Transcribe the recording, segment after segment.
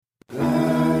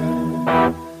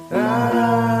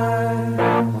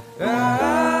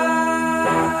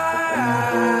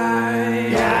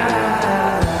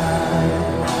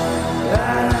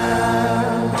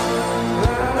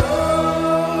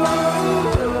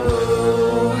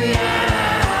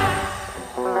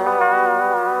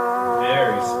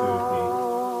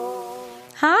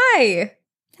Hi.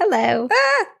 Hello.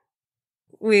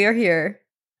 We are here.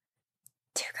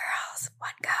 2 girls,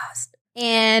 1 ghost.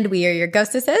 And we are your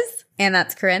ghostesses. And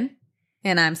that's Corinne.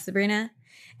 And I'm Sabrina.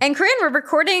 And Corinne, we're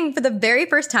recording for the very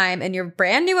first time in your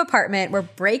brand new apartment. We're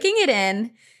breaking it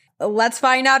in. Let's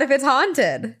find out if it's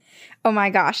haunted. Oh my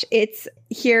gosh. It's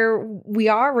here. We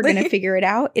are. We're going to figure it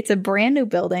out. It's a brand new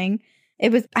building. I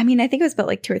think it was built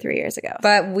like 2 or 3 years ago.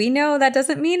 But we know that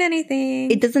doesn't mean anything.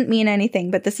 It doesn't mean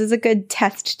anything, but this is a good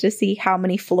test to see how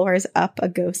many floors up a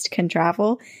ghost can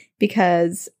travel.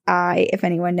 Because if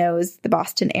anyone knows the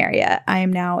Boston area, I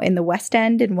am now in the West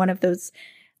End in one of those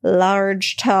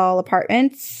large, tall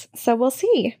apartments. So we'll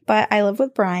see. But I live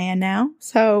with Brian now,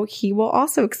 so he will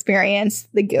also experience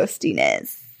the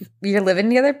ghostiness. You're living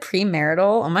together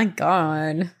premarital? Oh my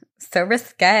God. So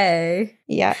risque.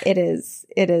 Yeah, it is.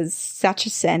 It is such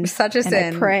a sin. Such a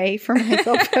sin. I pray for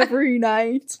myself every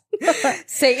night.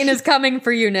 Satan is coming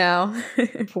for you now.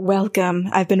 Welcome.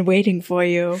 I've been waiting for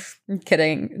you. I'm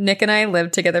kidding. Nick and I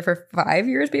lived together for 5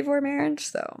 years before marriage,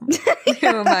 so who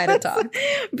am I to talk?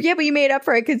 Yeah, but you made up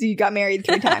for it because you got married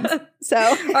 3 times. So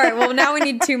all right, well, now we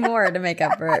need 2 more to make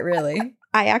up for it, really.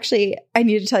 I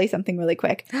need to tell you something really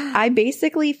quick. I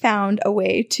basically found a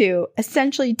way to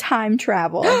essentially time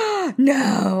travel.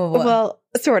 No. Well,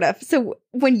 sort of. So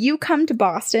when you come to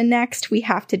Boston next, we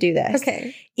have to do this.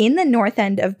 Okay. In the north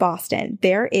end of Boston,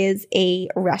 there is a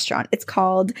restaurant. It's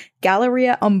called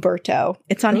Galleria Umberto.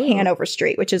 It's on Hanover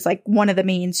Street, which is like one of the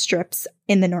main strips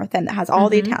in the north end that has all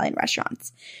the Italian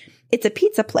restaurants. It's a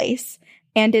pizza place,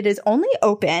 and it is only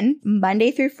open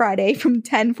Monday through Friday from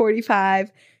 10:45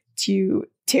 to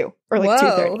 2 or like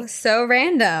 2:30. So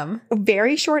random.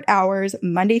 Very short hours,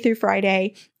 Monday through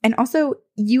Friday. And also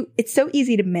it's so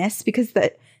easy to miss because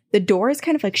the door is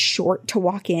kind of like short to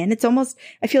walk in. It's almost,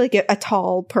 I feel like a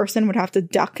tall person would have to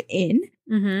duck in.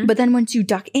 Mm-hmm. But then once you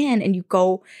duck in and you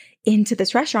go into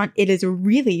this restaurant, it is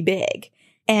really big.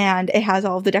 And it has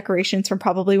all of the decorations from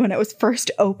probably when it was first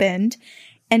opened.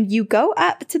 And you go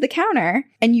up to the counter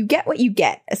and you get what you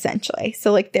get, essentially.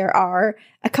 So, like, there are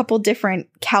a couple different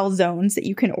calzones that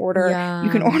you can order. Yeah. You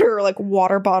can order, like,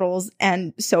 water bottles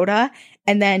and soda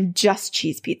and then just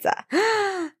cheese pizza.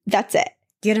 That's it.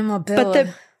 Get him a bill.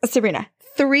 But Sabrina,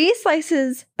 3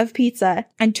 slices of pizza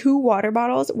and 2 water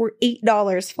bottles were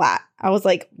 $8 flat. I was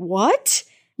like, what?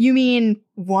 You mean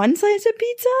 1 slice of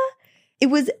pizza? It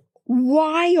was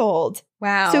wild.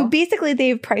 Wow. So basically they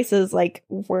have prices like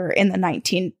we're in the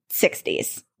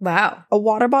 1960s. Wow. A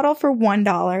water bottle for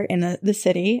 $1 in the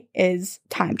city is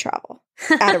time travel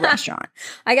at a restaurant.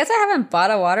 I guess I haven't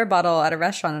bought a water bottle at a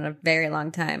restaurant in a very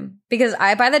long time because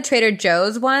I buy the Trader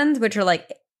Joe's ones, which are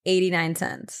like 89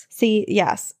 cents. See,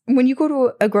 yes. When you go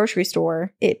to a grocery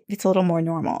store, it's a little more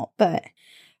normal, but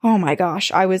oh my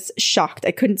gosh, I was shocked. I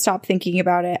couldn't stop thinking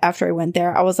about it after I went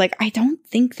there. I was like, I don't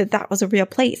think that was a real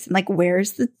place. And like,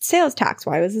 where's the sales tax?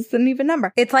 Why was this an even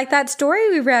number? It's like that story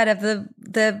we read of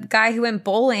the guy who went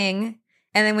bowling.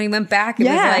 And then when he went back, it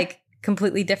was like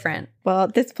completely different. Well,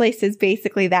 this place is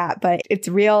basically that, but it's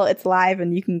real, it's live,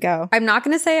 and you can go. I'm not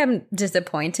going to say I'm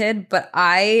disappointed, but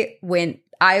I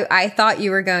thought you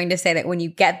were going to say that when you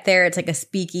get there, it's like a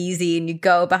speakeasy and you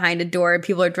go behind a door and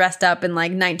people are dressed up in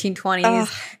like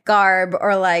 1920s garb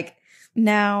or like.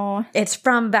 No. It's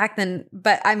from back then.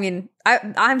 But I mean,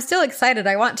 I'm still excited.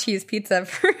 I want cheese pizza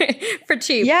for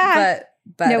cheap. Yeah.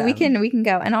 But no, we can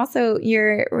go. And also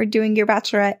we're doing your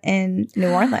bachelorette in New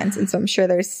Orleans. And so I'm sure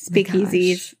there's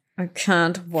speakeasies. I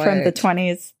can't wait. From the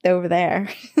 20s over there.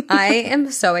 I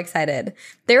am so excited.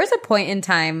 There was a point in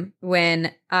time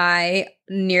when I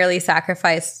nearly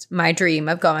sacrificed my dream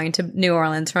of going to New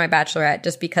Orleans for my bachelorette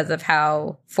just because of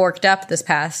how forked up this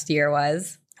past year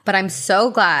was. But I'm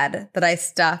so glad that I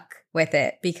stuck with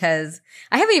it because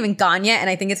I haven't even gone yet and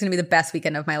I think it's going to be the best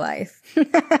weekend of my life.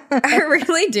 I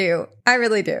really do. I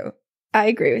really do. I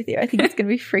agree with you. I think it's going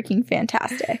to be freaking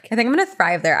fantastic. I think I'm going to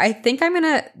thrive there. I think I'm going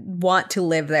to want to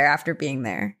live there after being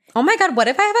there. Oh my God, what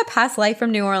if I have a past life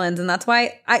from New Orleans? And that's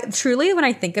why truly, when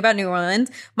I think about New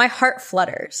Orleans, my heart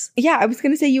flutters. Yeah, I was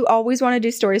going to say you always want to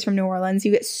do stories from New Orleans.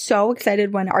 You get so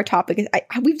excited when our topic is,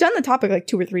 we've done the topic like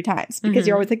 2 or 3 times because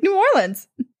you're always like, New Orleans.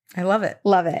 I love it.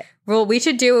 Love it. Well, we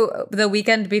should do the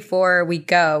weekend before we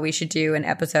go. We should do an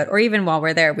episode, or even while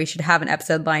we're there, we should have an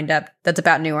episode lined up that's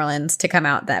about New Orleans to come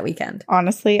out that weekend.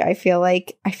 Honestly, I feel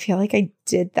like I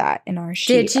did that in our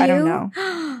sheet. Did you? I don't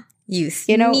know.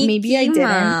 You know, maybe I didn't.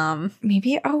 Mom.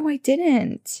 Maybe I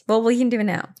didn't. Well, we can do it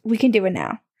now. We can do it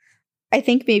now. I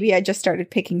think maybe I just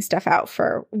started picking stuff out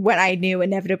for when I knew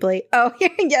inevitably. Oh,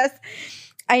 yes.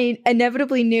 I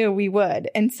inevitably knew we would.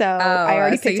 And so I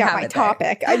already so picked you out have my it there.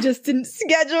 topic. I just didn't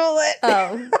schedule it.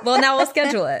 Oh, well, now we'll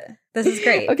schedule it. This is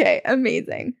great. Okay,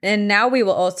 amazing. And now we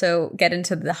will also get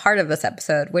into the heart of this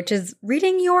episode, which is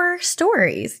reading your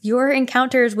stories, your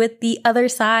encounters with the other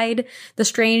side, the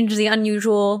strange, the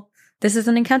unusual. This is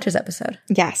an encounters episode.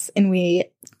 Yes, and we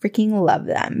freaking love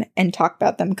them and talk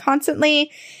about them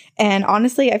constantly. And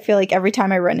honestly, I feel like every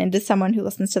time I run into someone who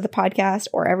listens to the podcast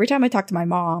or every time I talk to my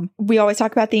mom, we always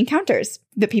talk about the encounters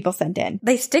that people send in.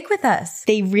 They stick with us.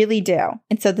 They really do.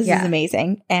 And so this is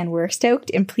amazing. And we're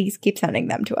stoked. And please keep sending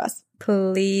them to us.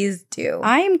 Please do.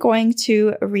 I am going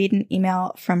to read an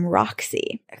email from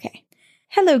Roxy. Okay.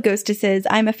 Hello, Ghostesses.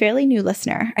 I'm a fairly new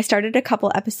listener. I started a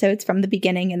couple episodes from the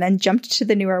beginning and then jumped to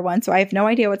the newer one, so I have no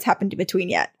idea what's happened in between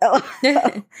yet.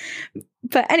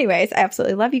 But anyways, I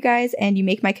absolutely love you guys, and you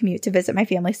make my commute to visit my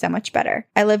family so much better.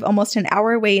 I live almost an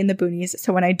hour away in the boonies,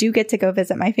 so when I do get to go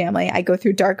visit my family, I go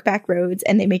through dark back roads,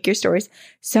 and they make your stories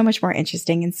so much more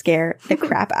interesting and scare the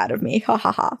crap out of me. Ha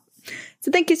ha ha. So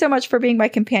thank you so much for being my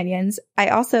companions. I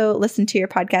also listen to your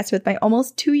podcast with my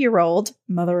almost 2-year-old,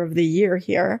 mother of the year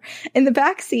here, in the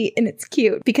back seat, and it's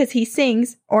cute because he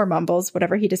sings, or mumbles,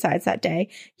 whatever he decides that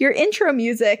day, your intro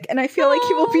music, and I feel like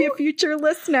he will be a future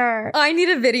listener. I need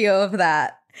a video of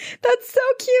that. That's so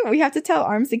cute. We have to tell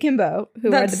Arms Akimbo,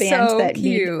 who are the bands that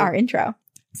need our intro.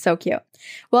 So cute.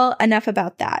 Well, enough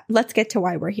about that. Let's get to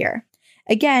why we're here.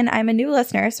 Again, I'm a new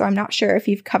listener, so I'm not sure if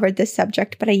you've covered this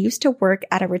subject, but I used to work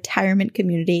at a retirement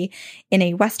community in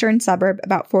a western suburb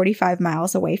about 45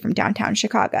 miles away from downtown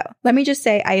Chicago. Let me just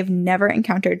say I have never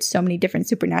encountered so many different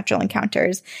supernatural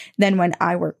encounters than when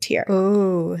I worked here.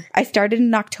 Ooh. I started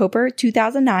in October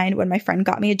 2009 when my friend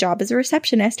got me a job as a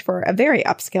receptionist for a very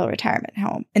upscale retirement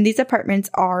home. And these apartments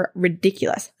are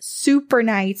ridiculous. Super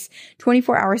nice,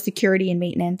 24-hour security and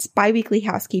maintenance, bi-weekly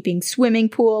housekeeping, swimming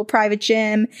pool, private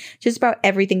gym, just about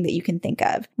everything that you can think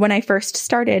of. When I first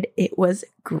started, it was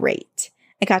great.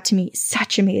 I got to meet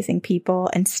such amazing people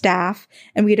and staff,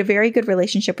 and we had a very good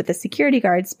relationship with the security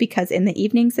guards because in the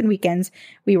evenings and weekends,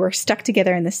 we were stuck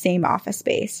together in the same office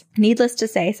space. Needless to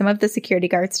say, some of the security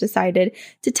guards decided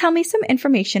to tell me some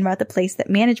information about the place that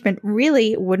management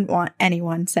really wouldn't want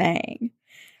anyone saying.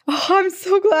 Oh, I'm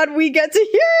so glad we get to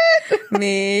hear it.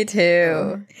 Me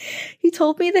too. He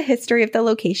told me the history of the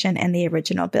location and the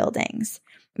original buildings.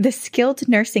 The skilled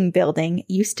nursing building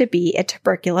used to be a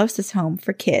tuberculosis home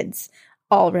for kids.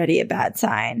 Already a bad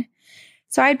sign.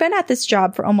 So I'd been at this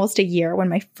job for almost a year when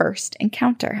my first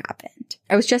encounter happened.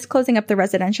 I was just closing up the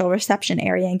residential reception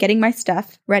area and getting my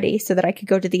stuff ready so that I could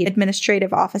go to the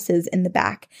administrative offices in the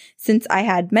back, since I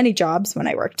had many jobs when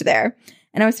I worked there,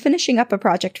 and I was finishing up a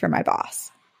project for my boss.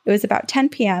 It was about 10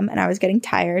 p.m. and I was getting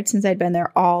tired since I'd been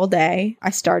there all day.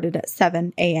 I started at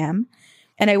 7 a.m.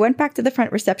 And I went back to the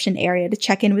front reception area to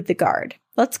check in with the guard.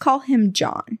 Let's call him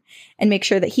John, and make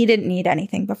sure that he didn't need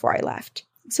anything before I left.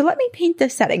 So let me paint the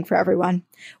setting for everyone.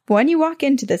 When you walk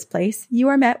into this place, you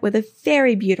are met with a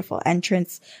very beautiful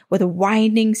entrance with a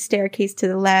winding staircase to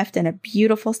the left and a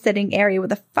beautiful sitting area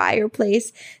with a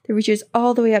fireplace that reaches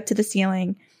all the way up to the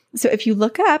ceiling. So if you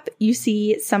look up, you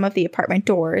see some of the apartment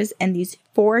doors and these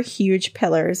 4 huge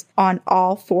pillars on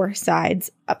all 4 sides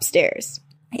upstairs.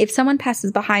 If someone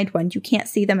passes behind one, you can't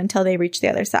see them until they reach the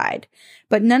other side.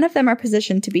 But none of them are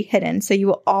positioned to be hidden, so you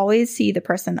will always see the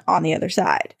person on the other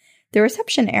side. The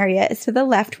reception area is to the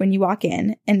left when you walk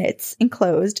in, and it's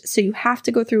enclosed, so you have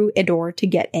to go through a door to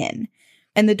get in.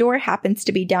 And the door happens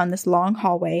to be down this long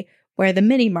hallway where the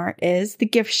mini mart is, the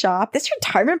gift shop. This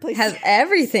retirement place has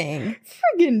everything.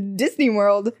 Friggin' Disney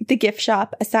World. The gift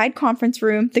shop, a side conference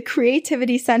room, the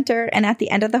creativity center, and at the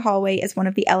end of the hallway is one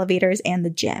of the elevators and the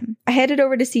gym. I headed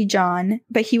over to see John,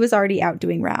 but he was already out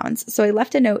doing rounds. So I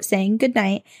left a note saying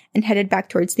goodnight and headed back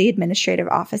towards the administrative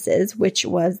offices, which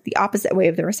was the opposite way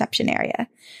of the reception area.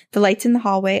 The lights in the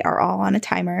hallway are all on a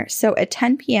timer. So at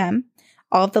 10 p.m.,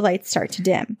 all of the lights start to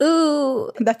dim.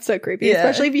 Ooh. That's so creepy,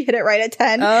 especially if you hit it right at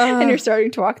 10 and you're starting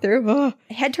to walk through. I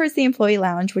head towards the employee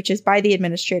lounge, which is by the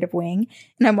administrative wing,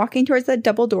 and I'm walking towards the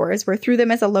double doors where through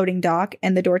them is a loading dock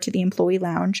and the door to the employee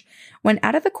lounge, when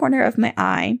out of the corner of my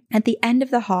eye, at the end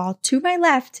of the hall, to my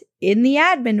left, in the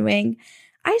admin wing,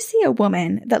 I see a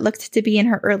woman that looked to be in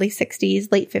her early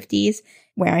 60s, late 50s,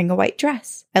 wearing a white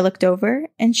dress. I looked over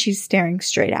and she's staring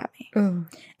straight at me. Ooh.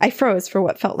 I froze for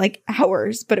what felt like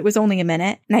hours, but it was only a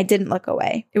minute, and I didn't look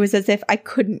away. It was as if I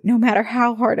couldn't, no matter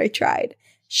how hard I tried.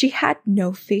 She had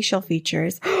no facial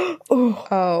features.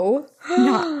 Oh.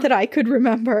 Not that I could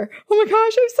remember. Oh my gosh,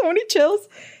 I have so many chills.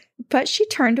 But she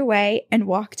turned away and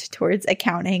walked towards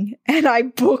accounting, and I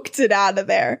booked it out of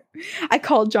there. I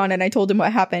called John and I told him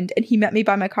what happened, and he met me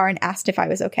by my car and asked if I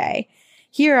was okay.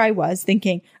 Here I was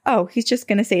thinking, oh, he's just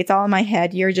going to say it's all in my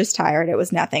head. You're just tired. It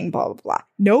was nothing, blah, blah, blah.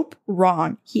 Nope,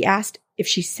 wrong. He asked if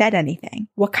she said anything,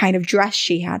 what kind of dress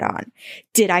she had on.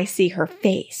 Did I see her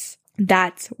face?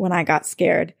 That's when I got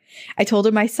scared. I told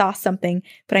him I saw something,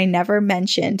 but I never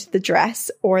mentioned the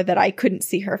dress or that I couldn't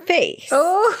see her face.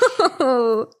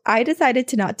 Oh, I decided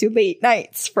to not do late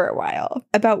nights for a while.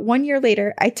 About 1 year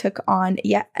later, I took on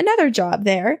yet another job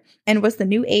there and was the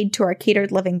new aide to our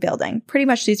catered living building. Pretty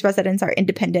much these residents are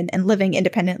independent and living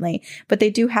independently, but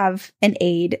they do have an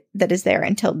aide that is there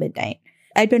until midnight.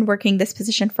 I'd been working this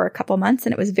position for a couple months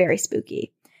and it was very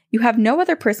spooky. You have no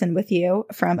other person with you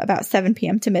from about 7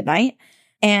 p.m. to midnight.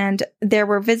 And there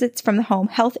were visits from the home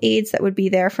health aides that would be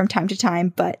there from time to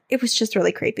time, but it was just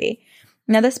really creepy.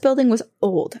 Now, this building was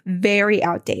old, very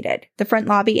outdated. The front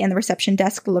lobby and the reception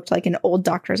desk looked like an old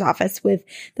doctor's office with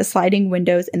the sliding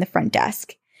windows in the front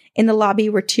desk. In the lobby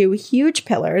were 2 huge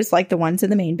pillars like the ones in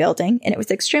the main building, and it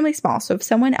was extremely small. So if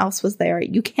someone else was there,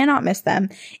 you cannot miss them,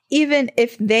 even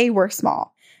if they were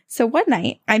small. So one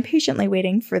night, I'm patiently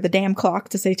waiting for the damn clock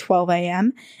to say 12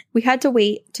 a.m. We had to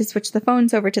wait to switch the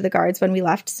phones over to the guards when we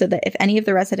left so that if any of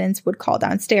the residents would call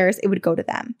downstairs, it would go to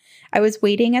them. I was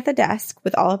waiting at the desk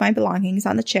with all of my belongings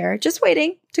on the chair, just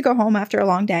waiting to go home after a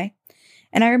long day.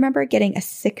 And I remember getting a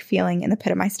sick feeling in the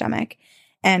pit of my stomach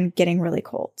and getting really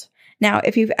cold. Now,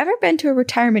 if you've ever been to a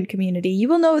retirement community, you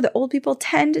will know that old people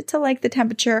tend to like the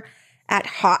temperature at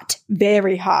hot,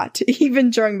 very hot, even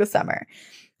during the summer.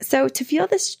 So to feel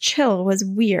this chill was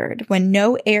weird when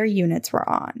no air units were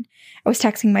on. I was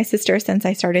texting my sister since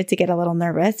I started to get a little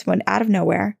nervous when out of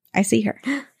nowhere, I see her.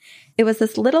 It was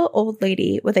this little old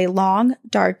lady with a long,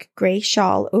 dark gray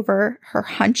shawl over her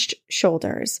hunched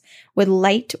shoulders with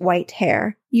light white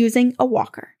hair using a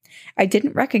walker. I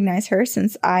didn't recognize her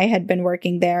since I had been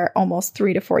working there almost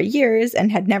 3 to 4 years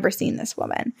and had never seen this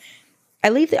woman. I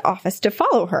leave the office to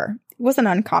follow her. It wasn't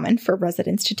uncommon for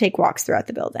residents to take walks throughout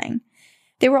the building.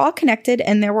 They were all connected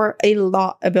and there were a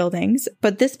lot of buildings,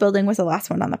 but this building was the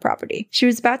last one on the property. She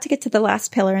was about to get to the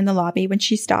last pillar in the lobby when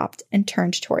she stopped and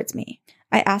turned towards me.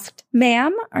 I asked,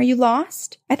 "Ma'am, are you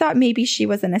lost?" I thought maybe she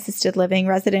was an assisted living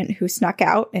resident who snuck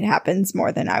out. It happens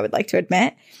more than I would like to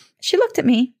admit. She looked at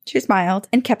me, she smiled,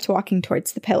 and kept walking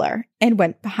towards the pillar and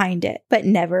went behind it, but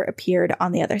never appeared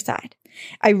on the other side.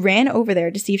 I ran over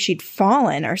there to see if she'd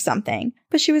fallen or something,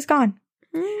 but she was gone.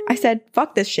 I said,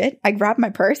 fuck this shit. I grabbed my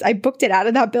purse. I booked it out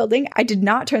of that building. I did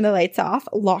not turn the lights off,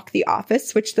 lock the office,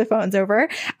 switch the phones over.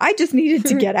 I just needed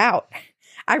to get out.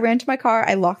 I ran to my car.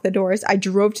 I locked the doors. I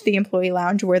drove to the employee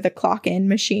lounge where the clock in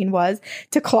machine was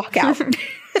to clock out.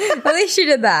 At least you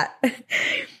did that.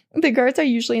 The guards are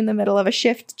usually in the middle of a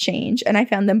shift change, and I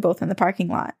found them both in the parking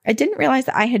lot. I didn't realize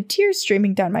that I had tears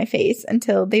streaming down my face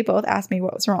until they both asked me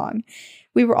what was wrong.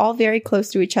 We were all very close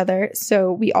to each other,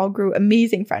 so we all grew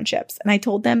amazing friendships, and I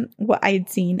told them what I had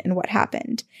seen and what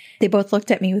happened. They both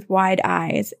looked at me with wide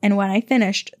eyes, and when I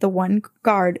finished, the one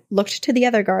guard looked to the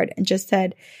other guard and just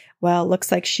said, "Well, looks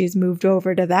like she's moved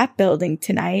over to that building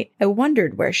tonight. I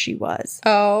wondered where she was."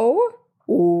 Oh?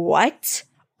 What?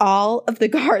 All of the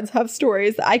guards have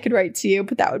stories that I could write to you,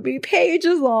 but that would be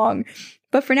pages long.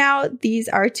 But for now, these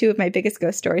are 2 of my biggest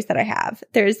ghost stories that I have.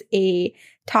 There's a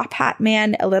top hat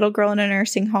man, a little girl in a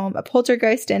nursing home, a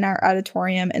poltergeist in our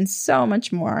auditorium, and so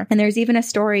much more. And there's even a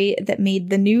story that made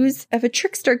the news of a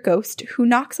trickster ghost who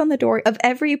knocks on the door of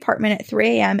every apartment at 3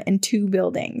 a.m. in 2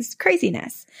 buildings.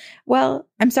 Craziness. Well,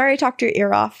 I'm sorry I talked your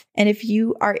ear off. And if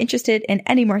you are interested in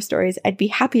any more stories, I'd be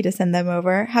happy to send them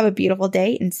over. Have a beautiful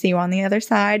day and see you on the other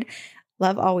side.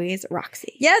 Love always,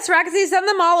 Roxy. Yes, Roxy, send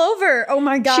them all over. Oh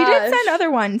my gosh. She did send other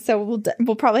ones, so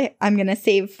we'll probably, I'm going to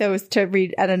save those to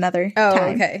read at another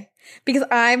time. Okay. Because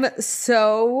I'm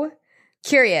so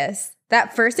curious.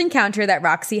 That first encounter that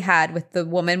Roxy had with the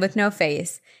woman with no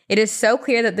face, it is so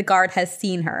clear that the guard has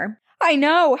seen her. I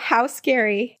know. How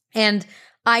scary. And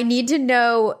I need to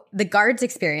know the guard's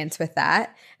experience with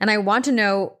that. And I want to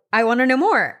know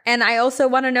more. And I also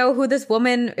want to know who this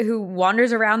woman who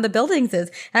wanders around the buildings is.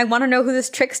 And I want to know who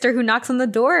this trickster who knocks on the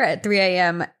door at 3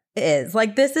 a.m. is.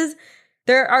 Like,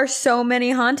 there are so many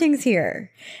hauntings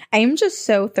here. I am just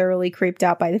so thoroughly creeped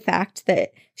out by the fact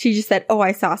that she just said, "Oh,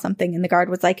 I saw something." And the guard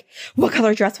was like, "What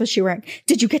color dress was she wearing?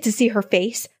 Did you get to see her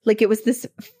face?" Like, it was this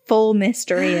full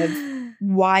mystery of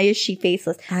why is she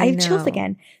faceless? I have chills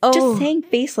again. Oh. Just saying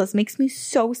faceless makes me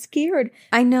so scared.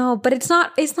 I know, but it's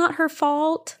not her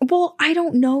fault. Well, I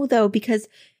don't know though, because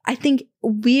I think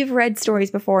we've read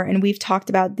stories before and we've talked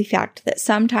about the fact that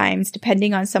sometimes,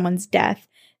 depending on someone's death,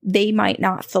 they might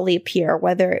not fully appear,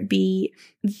 whether it be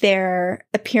their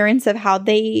appearance of how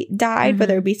they died,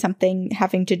 whether it be something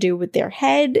having to do with their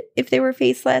head if they were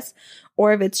faceless,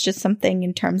 or if it's just something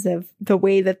in terms of the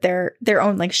way that their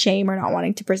own like shame or not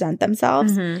wanting to present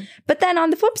themselves. But then on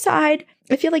the flip side,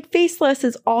 I feel like faceless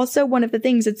is also one of the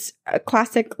things. It's a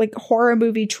classic like horror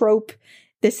movie trope.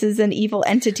 This is an evil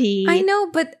entity. I know,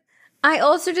 but I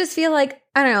also just feel like,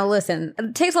 I don't know, listen,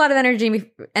 it takes a lot of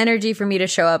energy for me to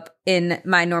show up in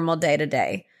my normal day to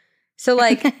day. So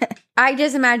like, I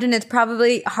just imagine it's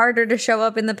probably harder to show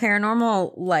up in the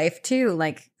paranormal life too.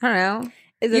 Like, I don't know.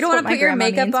 You don't want to put your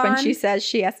makeup on when she says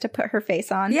she has to put her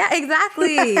face on. Yeah,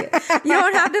 exactly. You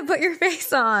don't have to put your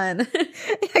face on.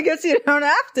 I guess you don't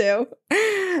have to.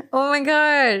 Oh my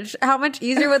gosh. How much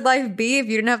easier would life be if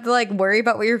you didn't have to like worry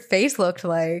about what your face looked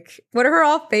like? What if we're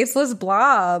all faceless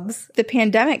blobs? The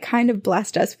pandemic kind of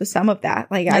blessed us with some of that.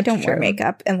 Like, I don't wear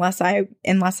makeup unless I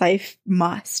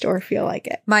must or feel like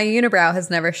it. My unibrow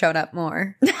has never shown up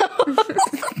more.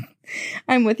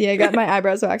 I'm with you. I got my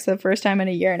eyebrows waxed for the first time in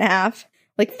a year and a half.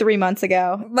 Like 3 months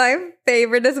ago. My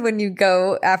favorite is when you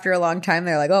go after a long time,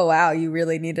 they're like, oh, wow, you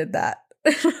really needed that.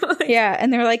 Yeah.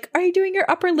 And they're like, are you doing your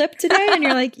upper lip today? And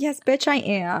you're like, yes, bitch, I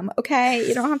am. Okay.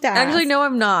 You don't have to ask. Actually, no,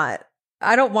 I'm not.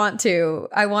 I don't want to.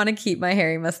 I want to keep my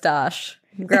hairy mustache.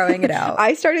 I'm growing it out.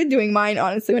 I started doing mine,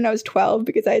 honestly, when I was 12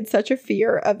 because I had such a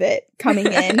fear of it coming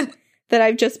in that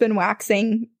I've just been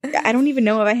waxing. I don't even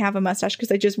know if I have a mustache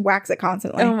because I just wax it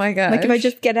constantly. Oh my gosh. Like if I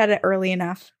just get at it early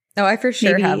enough. Oh, I for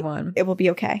sure have one. It will be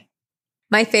okay.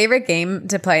 My favorite game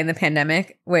to play in the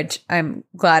pandemic, which I'm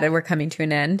glad we're coming to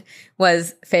an end,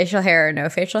 was facial hair or no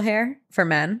facial hair for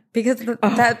men. Because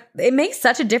that it makes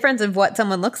such a difference of what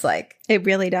someone looks like. It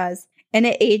really does. And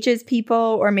it ages people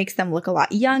or makes them look a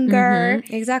lot younger.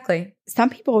 Exactly. Some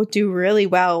people do really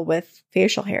well with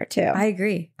facial hair, too. I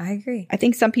agree. I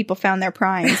think some people found their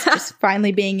primes just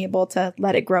finally being able to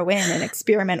let it grow in and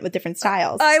experiment with different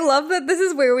styles. I love that this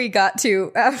is where we got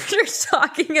to after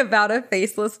talking about a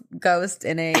faceless ghost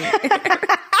in a...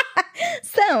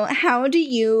 So, how do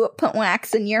you put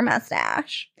wax in your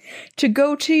mustache? To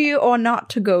goatee or not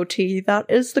to goatee? That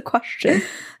is the question.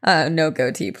 No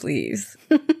goatee, please.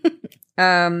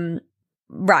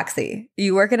 Roxy,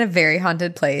 you work in a very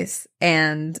haunted place,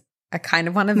 and I kind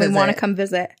of want to visit. We want to come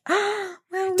visit.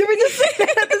 Well, do we just say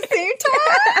that at the same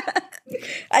time?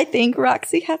 I think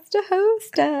Roxy has to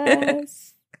host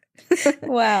us.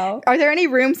 Wow. Are there any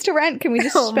rooms to rent? Can we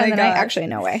just spend the night? Actually,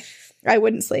 no way. I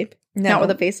wouldn't sleep. No. Not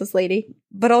with a faceless lady.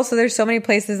 But also, there's so many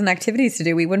places and activities to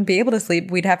do. We wouldn't be able to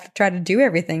sleep. We'd have to try to do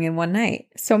everything in one night.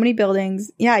 So many buildings.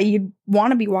 Yeah, you'd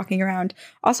want to be walking around.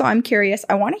 Also, I'm curious.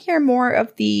 I want to hear more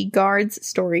of the guards'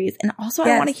 stories. And also,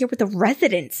 I want to hear what the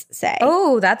residents say.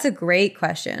 Oh, that's a great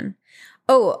question.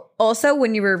 Oh, also,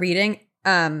 when you were reading,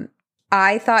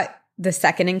 I thought the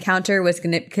second encounter was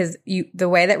going to, because the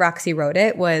way that Roxy wrote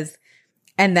it was,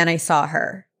 and then I saw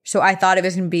her. So I thought it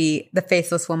was going to be the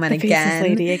faceless woman again. Faceless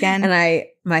lady again. And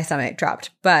my stomach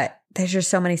dropped. But there's just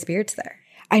so many spirits there.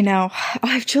 I know. Oh,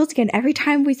 I have chills again. Every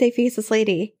time we say faceless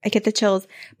lady, I get the chills.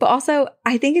 But also,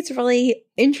 I think it's really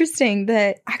interesting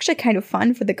that actually kind of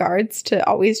fun for the guards to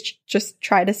always just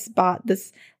try to spot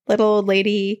this little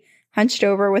lady hunched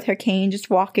over with her cane,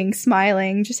 just walking,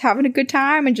 smiling, just having a good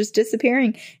time and just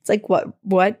disappearing. It's like,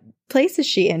 what place is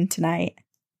she in tonight?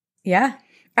 Yeah.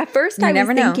 At first, I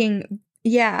was thinking...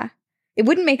 Yeah. It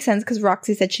wouldn't make sense because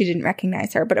Roxy said she didn't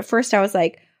recognize her. But at first I was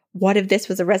like, what if this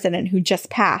was a resident who just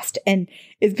passed and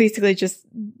is basically just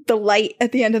the light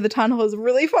at the end of the tunnel is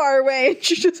really far away and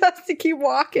she just has to keep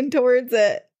walking towards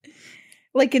it.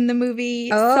 Like in the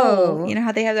movie Soul. You know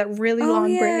how they have that really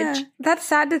long bridge? That's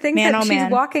sad to think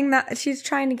she's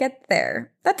trying to get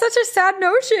there. That's such a sad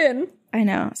notion. I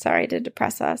know. Sorry to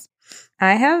depress us.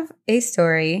 I have a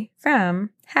story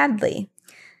from Hadley.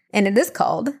 And it is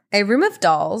called A Room of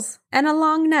Dolls and a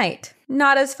Long Night.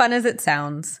 Not as fun as it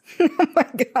sounds. Oh my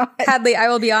God. Hadley, I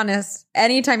will be honest.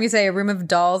 Anytime you say a room of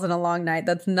dolls and a long night,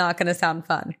 that's not going to sound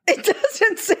fun. It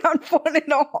doesn't sound fun at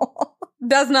all.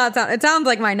 Does not sound. It sounds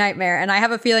like my nightmare. And I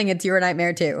have a feeling it's your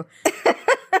nightmare too.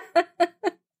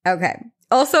 Okay.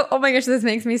 Also, oh my gosh, this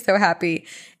makes me so happy.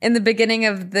 In the beginning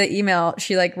of the email,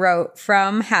 she wrote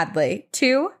from Hadley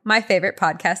to my favorite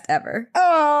podcast ever.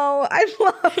 Oh, I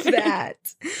love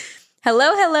that.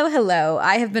 Hello, hello, hello.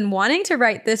 I have been wanting to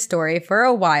write this story for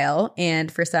a while, and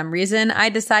for some reason, I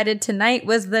decided tonight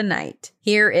was the night.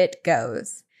 Here it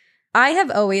goes. I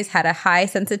have always had a high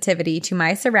sensitivity to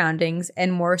my surroundings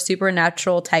and more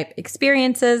supernatural type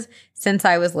experiences since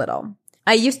I was little.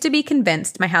 I used to be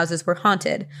convinced my houses were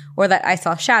haunted or that I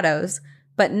saw shadows,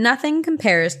 but nothing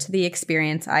compares to the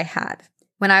experience I had.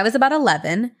 When I was about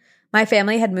 11, My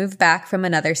family had moved back from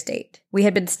another state. We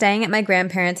had been staying at my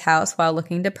grandparents' house while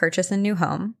looking to purchase a new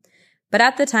home, but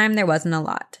at the time there wasn't a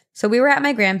lot. So we were at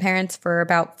my grandparents' for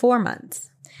about 4 months.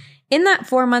 In that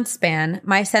 4-month span,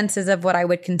 my senses of what I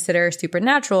would consider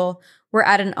supernatural were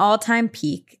at an all-time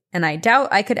peak, and I doubt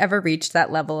I could ever reach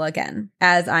that level again.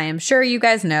 As I am sure you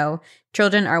guys know,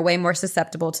 children are way more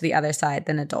susceptible to the other side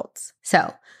than adults.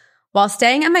 So, while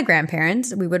staying at my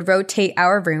grandparents', we would rotate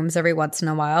our rooms every once in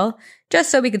a while,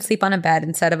 just so we could sleep on a bed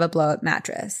instead of a blow-up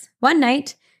mattress. One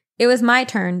night, it was my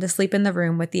turn to sleep in the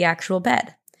room with the actual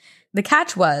bed. The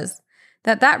catch was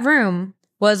that room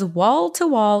was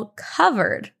wall-to-wall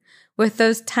covered with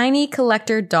those tiny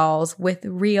collector dolls with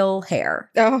real hair.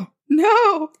 Oh,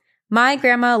 no. My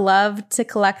grandma loved to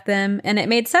collect them, and it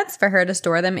made sense for her to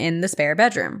store them in the spare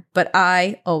bedroom. But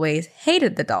I always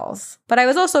hated the dolls. But I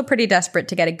was also pretty desperate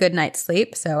to get a good night's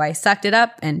sleep, so I sucked it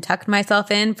up and tucked myself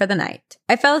in for the night.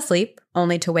 I fell asleep,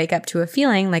 only to wake up to a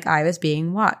feeling like I was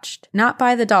being watched. Not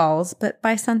by the dolls, but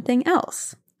by something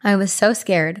else. I was so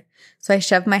scared, so I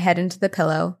shoved my head into the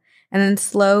pillow and then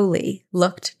slowly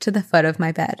looked to the foot of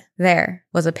my bed. There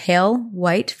was a pale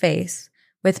white face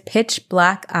with pitch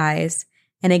black eyes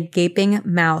and a gaping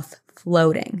mouth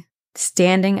floating,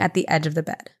 standing at the edge of the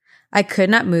bed. I could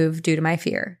not move due to my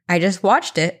fear. I just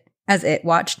watched it as it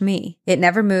watched me. It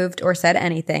never moved or said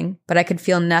anything, but I could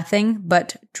feel nothing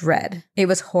but dread. It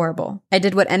was horrible. I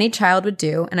did what any child would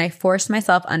do, and I forced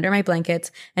myself under my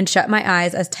blankets and shut my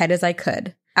eyes as tight as I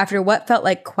could. After what felt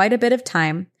like quite a bit of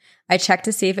time, I checked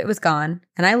to see if it was gone,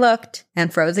 and I looked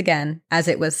and froze again as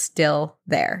it was still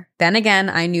there. Then again,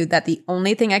 I knew that the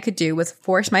only thing I could do was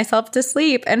force myself to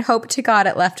sleep and hope to God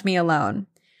it left me alone.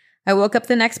 I woke up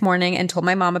the next morning and told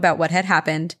my mom about what had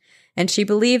happened, and she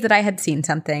believed that I had seen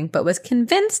something, but was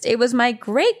convinced it was my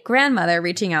great-grandmother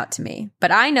reaching out to me.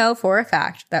 But I know for a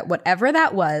fact that whatever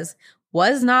that was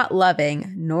not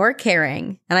loving nor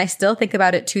caring, and I still think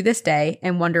about it to this day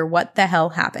and wonder what the hell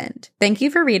happened. Thank you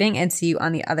for reading, and see you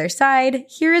on the other side.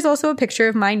 Here is also a picture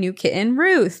of my new kitten,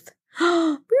 Ruth.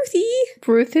 Ruthie!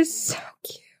 Ruth is so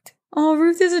cute. Oh,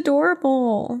 Ruth is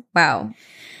adorable. Wow.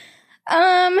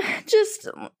 Just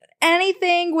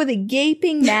anything with a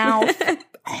gaping mouth,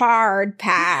 hard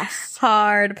pass.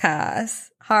 Hard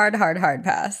pass. Hard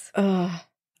pass. Ugh.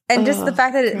 And just the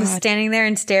fact that it was God. standing there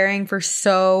and staring for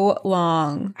so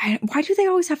long. Why do they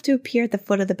always have to appear at the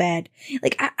foot of the bed?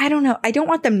 Like, I don't know. I don't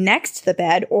want them next to the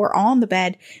bed or on the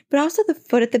bed, but also the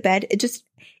foot at the bed.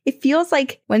 It feels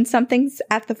like when something's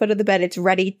at the foot of the bed, it's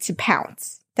ready to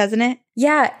pounce, doesn't it?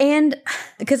 Yeah. And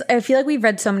because I feel like we've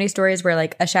read so many stories where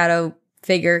like a shadow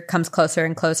figure comes closer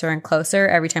and closer and closer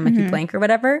every time like you blink or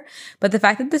whatever. But the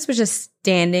fact that this was just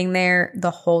standing there the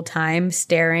whole time,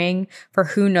 staring for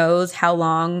who knows how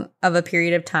long of a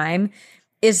period of time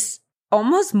is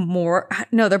almost more,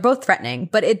 no, they're both threatening,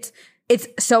 but it's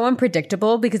so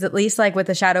unpredictable because at least like with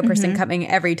a shadow person coming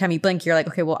every time you blink, you're like,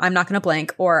 okay, well, I'm not going to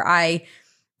blink, or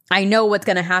I know what's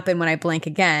going to happen when I blink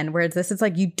again. Whereas this is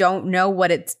like, you don't know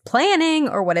what it's planning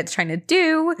or what it's trying to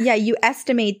do. Yeah, you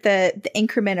estimate the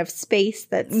increment of space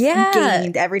that's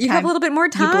gained every time you have a little bit more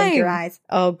time. You blink your eyes.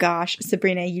 Oh gosh,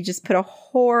 Sabrina, you just put a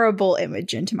horrible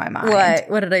image into my mind.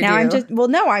 What did I do?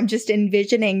 I'm just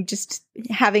envisioning just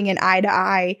having an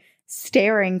eye-to-eye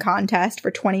staring contest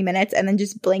for 20 minutes and then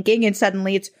just blinking, and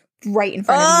suddenly it's right in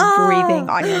front of you, breathing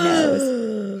on your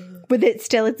nose. With its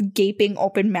gaping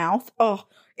open mouth. Oh,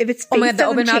 if it's face the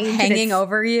open mouth hanging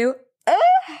over you.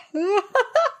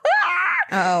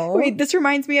 Oh. Wait, this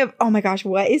reminds me of, oh my gosh,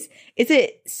 what is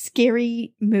it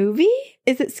Scary Movie?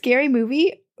 Is it Scary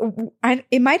Movie?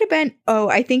 It might have been,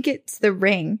 I think it's The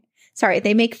Ring. Sorry,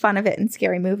 they make fun of it in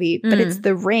Scary Movie, but it's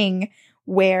The Ring,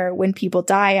 where when people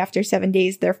die after 7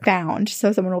 days, they're found.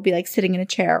 So someone will be like sitting in a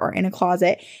chair or in a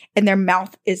closet and their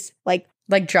mouth is like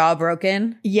jaw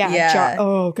broken. Yeah. Jaw,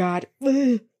 oh God.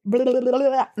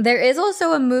 There is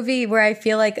also a movie where I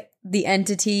feel like the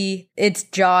entity, its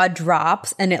jaw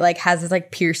drops and it like has this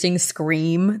like piercing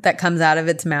scream that comes out of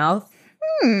its mouth.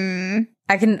 I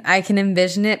can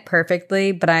envision it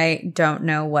perfectly, but I don't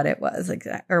know what it was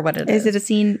or what it is. Is it a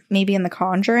scene maybe in The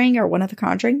Conjuring or one of the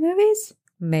Conjuring movies?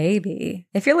 Maybe.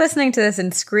 If you're listening to this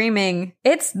and screaming,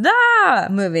 it's the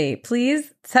movie,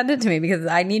 please send it to me because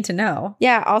I need to know.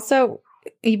 Yeah. Also,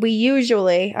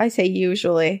 I say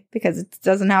usually because it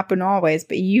doesn't happen always,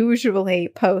 but usually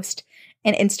post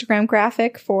an Instagram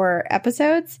graphic for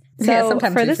episodes. So yeah,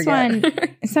 sometimes for we this forget.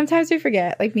 one, sometimes we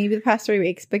forget, like maybe the past 3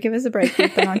 weeks, but give us a break.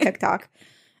 We've been on TikTok.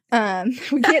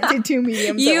 We can't do two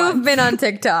mediums. You've been on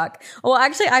TikTok. Well,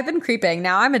 actually, I've been creeping.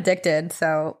 Now I'm addicted.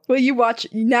 So you watch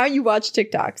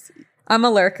TikToks. I'm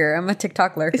a lurker. I'm a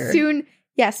TikTok lurker. Soon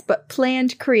Yes, but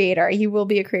planned creator. He will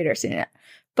be a creator soon.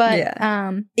 But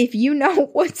if you know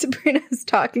what Sabrina's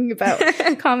talking about,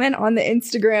 comment on the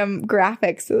Instagram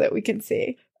graphics so that we can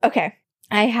see. Okay.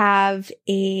 I have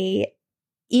a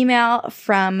email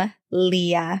from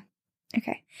Leah.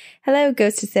 Okay. Hello,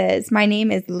 Ghostesses. My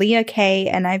name is Leah K,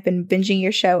 and I've been binging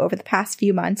your show over the past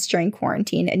few months during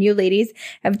quarantine, and you ladies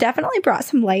have definitely brought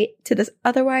some light to this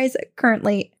otherwise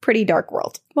currently pretty dark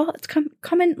world. Well, it's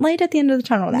coming light at the end of the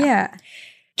tunnel now. Yeah.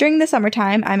 During the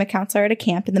summertime, I'm a counselor at a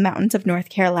camp in the mountains of North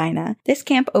Carolina. This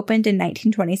camp opened in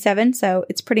 1927, so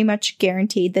it's pretty much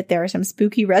guaranteed that there are some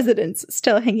spooky residents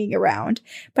still hanging around.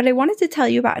 But I wanted to tell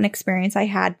you about an experience I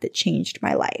had that changed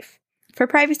my life. For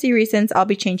privacy reasons, I'll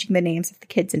be changing the names of the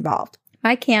kids involved.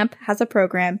 My camp has a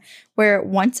program where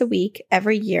once a week,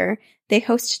 every year, they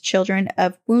host children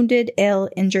of wounded, ill,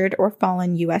 injured, or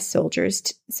fallen U.S.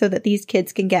 soldiers so that these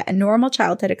kids can get a normal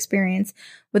childhood experience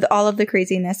with all of the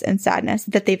craziness and sadness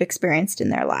that they've experienced in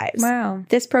their lives. Wow.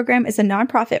 This program is a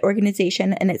nonprofit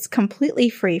organization, and it's completely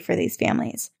free for these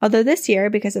families. Although this year,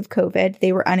 because of COVID,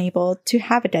 they were unable to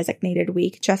have a designated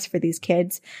week just for these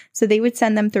kids, so they would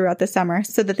send them throughout the summer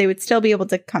so that they would still be able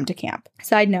to come to camp.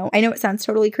 Side note, I know it sounds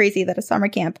totally crazy that a summer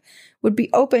camp would be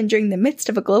open during the midst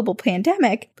of a global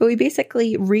pandemic, but we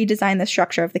basically redesigned the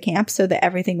structure of the camp so that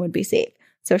everything would be safe.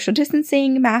 Social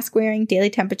distancing, mask wearing,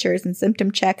 daily temperatures, and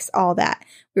symptom checks, all that.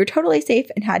 We were totally safe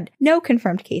and had no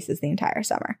confirmed cases the entire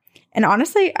summer. And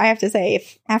honestly, I have to say,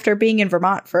 after being in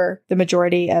Vermont for the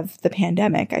majority of the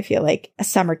pandemic, I feel like a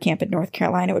summer camp in North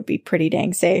Carolina would be pretty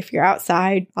dang safe. You're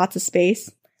outside, lots of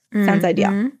space. Sounds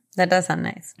ideal. That does sound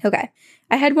nice. Okay.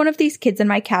 I had one of these kids in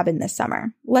my cabin this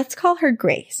summer. Let's call her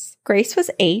Grace. Grace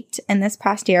was 8, and this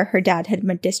past year, her dad had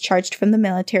been discharged from the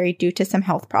military due to some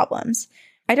health problems.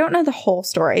 I don't know the whole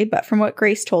story, but from what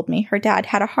Grace told me, her dad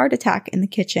had a heart attack in the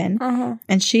kitchen,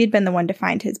 and she had been the one to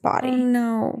find his body. Oh,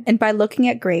 no. And by looking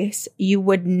at Grace, you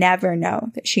would never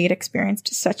know that she had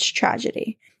experienced such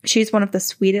tragedy. She's one of the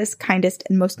sweetest, kindest,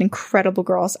 and most incredible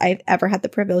girls I've ever had the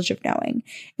privilege of knowing,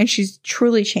 and she's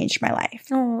truly changed my life.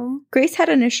 Oh. Grace had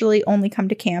initially only come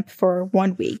to camp for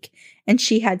 1 week, and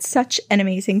she had such an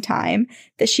amazing time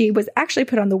that she was actually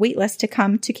put on the wait list to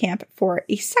come to camp for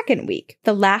a second week,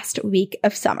 the last week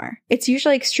of summer. It's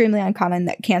usually extremely uncommon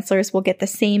that counselors will get the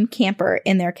same camper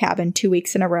in their cabin 2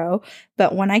 weeks in a row,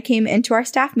 but when I came into our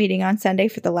staff meeting on Sunday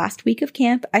for the last week of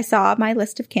camp, I saw my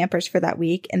list of campers for that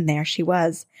week, and there she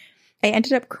was. I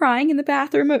ended up crying in the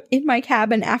bathroom in my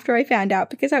cabin after I found out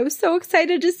because I was so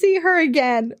excited to see her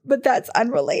again, but that's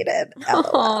unrelated.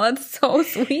 Oh, that's so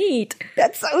sweet.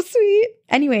 That's so sweet.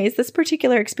 Anyways, this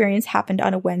particular experience happened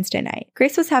on a Wednesday night.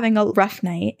 Grace was having a rough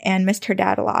night and missed her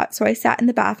dad a lot, so I sat in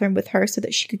the bathroom with her so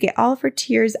that she could get all of her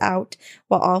tears out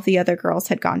while all of the other girls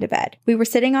had gone to bed. We were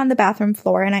sitting on the bathroom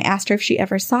floor, and I asked her if she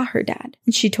ever saw her dad.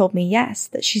 And she told me yes,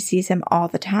 that she sees him all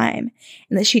the time,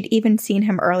 and that she'd even seen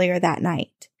him earlier that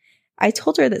night. I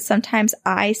told her that sometimes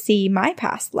I see my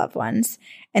past loved ones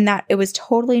and that it was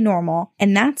totally normal.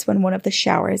 And that's when one of the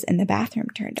showers in the bathroom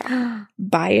turned on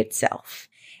by itself.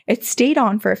 It stayed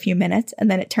on for a few minutes and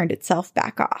then it turned itself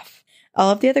back off. All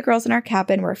of the other girls in our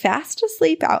cabin were fast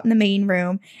asleep out in the main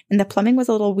room, and the plumbing was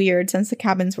a little weird since the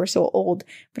cabins were so old,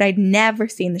 but I'd never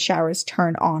seen the showers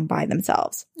turn on by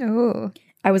themselves. Oh.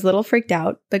 I was a little freaked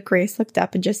out, but Grace looked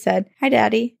up and just said, "Hi,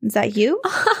 Daddy. Is that you?"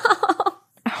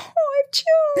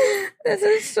 This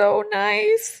is so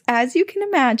nice. As you can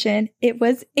imagine, it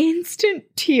was instant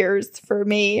tears for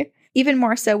me. Even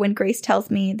more so when Grace tells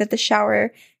me that the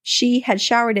shower she had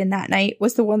showered in that night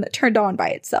was the one that turned on by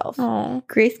itself. Aww.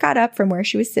 Grace got up from where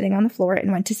she was sitting on the floor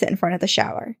and went to sit in front of the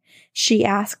shower. She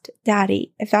asked,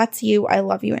 "Daddy, if that's you, I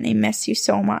love you and I miss you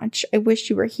so much. I wish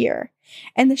you were here."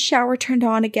 And the shower turned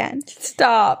on again.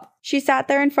 Stop. She sat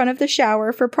there in front of the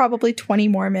shower for probably 20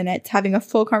 more minutes, having a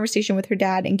full conversation with her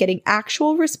dad and getting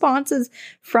actual responses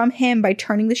from him by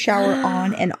turning the shower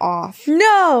on and off.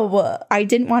 No! I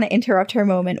didn't want to interrupt her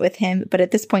moment with him, but at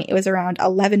this point it was around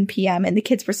 11 p.m. and the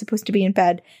kids were supposed to be in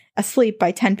bed asleep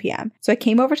by 10 p.m. So I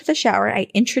came over to the shower, I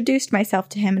introduced myself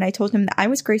to him, and I told him that I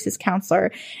was Grace's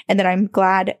counselor and that I'm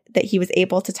glad that he was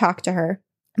able to talk to her,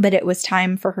 but it was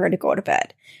time for her to go to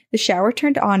bed. The shower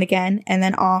turned on again and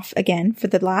then off again for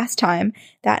the last time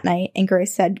that night, and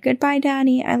Grace said, "Goodbye,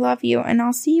 Daddy. I love you, and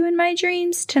I'll see you in my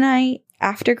dreams tonight."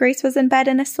 After Grace was in bed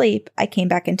and asleep, I came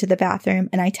back into the bathroom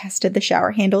and I tested the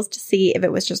shower handles to see if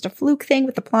it was just a fluke thing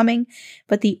with the plumbing,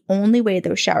 but the only way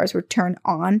those showers would turn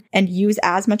on and use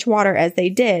as much water as they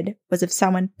did was if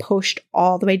someone pushed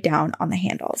all the way down on the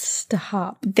handles.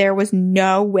 Stop. There was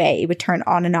no way it would turn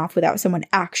on and off without someone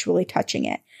actually touching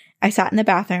it. I sat in the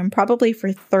bathroom probably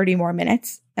for 30 more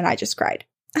minutes and I just cried.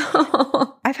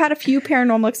 I've had a few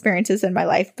paranormal experiences in my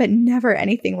life, but never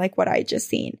anything like what I had just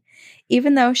seen.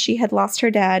 Even though she had lost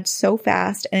her dad so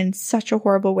fast and in such a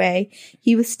horrible way,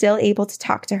 he was still able to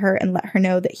talk to her and let her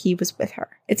know that he was with her.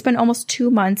 It's been almost 2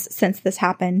 months since this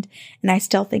happened, and I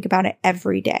still think about it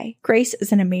every day. Grace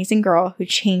is an amazing girl who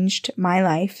changed my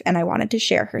life, and I wanted to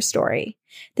share her story.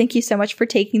 Thank you so much for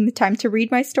taking the time to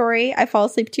read my story. I fall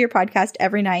asleep to your podcast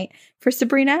every night. For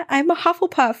Sabrina, I'm a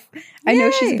Hufflepuff. I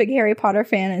know she's a big Harry Potter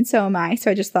fan, and so am I,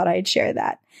 so I just thought I'd share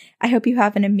that. I hope you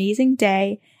have an amazing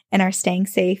day and are staying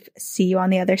safe. See you on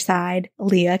the other side.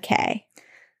 Leah K.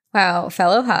 Wow,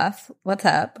 fellow Huff, what's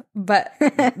up? But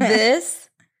this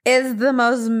is the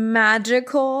most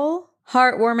magical,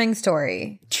 heartwarming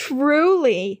story.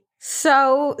 Truly.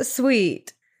 So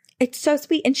sweet. It's so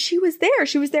sweet. And she was there.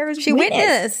 She was there as She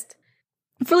witnessed.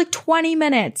 For like 20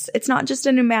 minutes. It's not just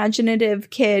an imaginative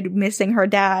kid missing her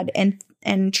dad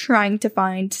and trying to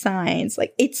find signs.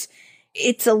 Like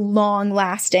it's a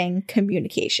long-lasting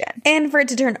communication. And for it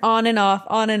to turn on and off,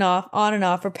 on and off, on and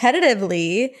off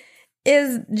repetitively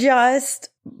is just,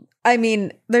 I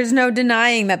mean, there's no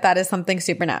denying that that is something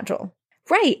supernatural.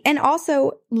 Right. And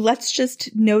also, let's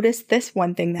just notice this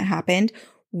one thing that happened.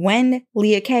 When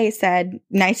Leah K said,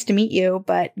 nice to meet you,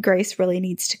 but Grace really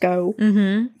needs to go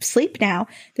sleep now,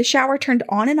 the shower turned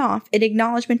on and off in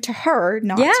acknowledgement to her,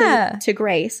 not to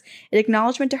Grace. An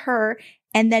acknowledgement to her,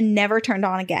 and then never turned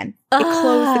on again. It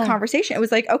closed the conversation. It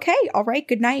was like, okay, all right,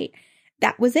 good night.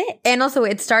 That was it. And also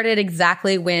it started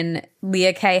exactly when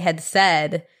Leah K had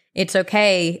said, it's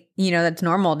okay, you know, that's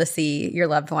normal to see your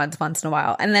loved ones once in a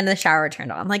while. And then the shower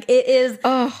turned on. Like, it is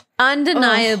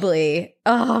undeniably,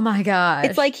 oh my gosh.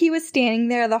 It's like he was standing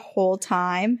there the whole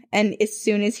time. And as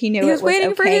soon as he knew he was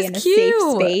waiting for his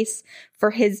cue. Safe space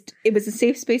for it was a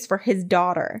safe space for his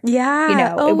daughter. Yeah. You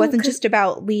know, it wasn't just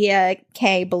about Leah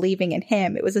K believing in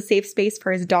him. It was a safe space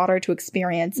for his daughter to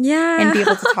experience and be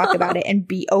able to talk about it and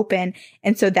be open.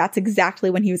 And so that's exactly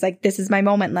when he was like, this is my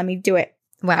moment. Let me do it.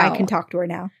 Wow. I can talk to her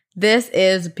now. This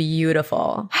is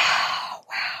beautiful. Wow.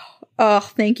 Oh,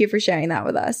 thank you for sharing that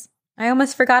with us. I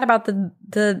almost forgot about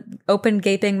the open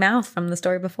gaping mouth from the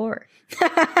story before.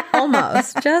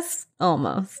 Almost. Just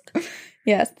almost.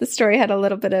 Yes, the story had a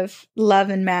little bit of love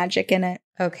and magic in it.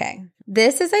 Okay.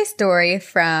 This is a story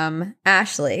from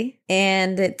Ashley,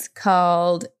 and it's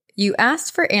called You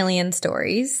Asked for Alien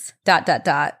Stories, ...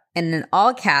 and in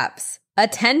all caps,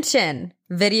 attention,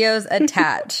 videos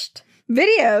attached.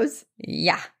 Videos?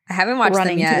 Yeah. I haven't watched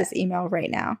them yet. Running to this email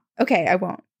right now. Okay, I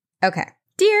won't. Okay.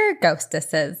 Dear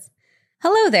Ghostesses,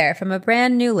 hello there from a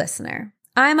brand new listener.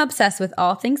 I'm obsessed with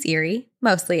all things eerie,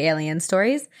 mostly alien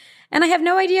stories, and I have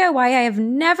no idea why I have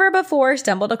never before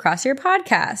stumbled across your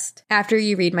podcast. After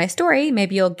you read my story,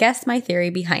 maybe you'll guess my theory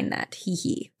behind that. Hee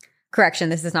hee. Correction,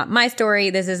 this is not my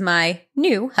story. This is my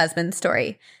new husband's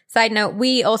story. Side note,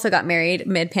 we also got married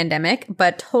mid-pandemic,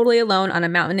 but totally alone on a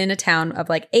mountain in a town of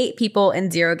like 8 people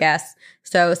and 0 guests.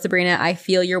 So Sabrina, I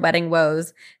feel your wedding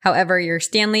woes. However, your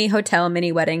Stanley Hotel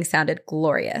mini wedding sounded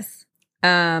glorious.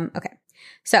 Okay.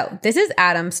 So this is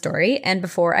Adam's story. And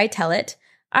before I tell it,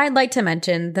 I'd like to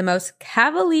mention the most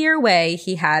cavalier way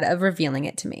he had of revealing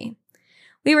it to me.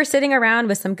 We were sitting around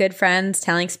with some good friends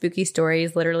telling spooky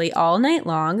stories literally all night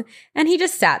long, and he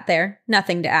just sat there,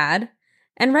 nothing to add.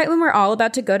 And right when we're all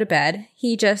about to go to bed,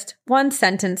 he just one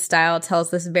sentence style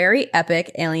tells this very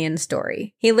epic alien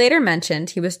story. He later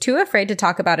mentioned he was too afraid to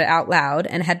talk about it out loud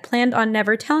and had planned on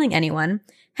never telling anyone,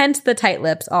 hence the tight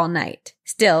lips all night.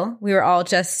 Still, we were all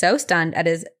just so stunned at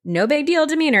his no big deal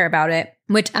demeanor about it,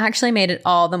 which actually made it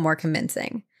all the more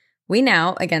convincing. We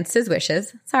now, against his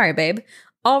wishes, sorry babe,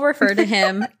 all refer to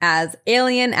him as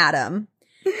Alien Adam.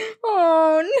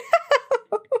 Oh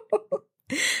no!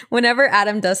 Whenever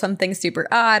Adam does something super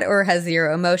odd or has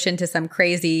zero emotion to some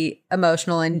crazy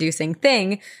emotional inducing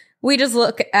thing, we just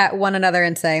look at one another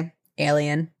and say,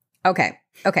 alien. Okay,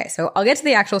 so I'll get to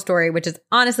the actual story, which is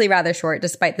honestly rather short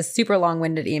despite the super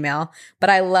long-winded email, but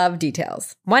I love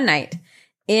details. One night,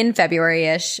 in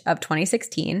February-ish of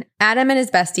 2016, Adam and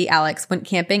his bestie Alex went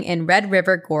camping in Red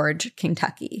River Gorge,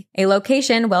 Kentucky, a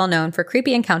location well known for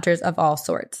creepy encounters of all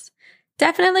sorts.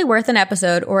 Definitely worth an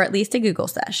episode or at least a Google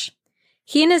sesh.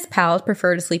 He and his pals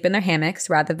prefer to sleep in their hammocks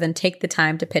rather than take the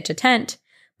time to pitch a tent,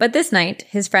 but this night,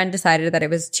 his friend decided that it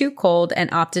was too cold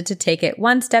and opted to take it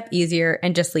one step easier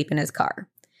and just sleep in his car.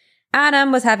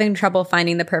 Adam was having trouble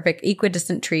finding the perfect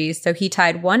equidistant trees, so he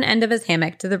tied one end of his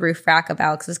hammock to the roof rack of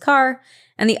Alex's car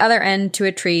and the other end to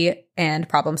a tree, and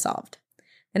problem solved.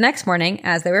 The next morning,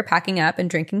 as they were packing up and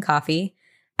drinking coffee,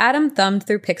 Adam thumbed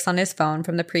through pics on his phone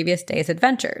from the previous day's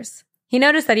adventures. He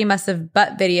noticed that he must have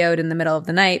butt videoed in the middle of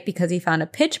the night because he found a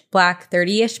pitch black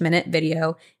 30-ish minute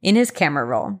video in his camera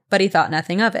roll, but he thought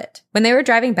nothing of it. When they were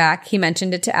driving back, he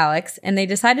mentioned it to Alex, and they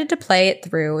decided to play it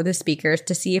through the speakers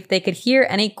to see if they could hear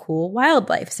any cool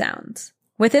wildlife sounds.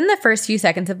 Within the first few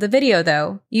seconds of the video,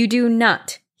 though, you do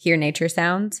not hear nature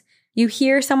sounds. You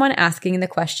hear someone asking the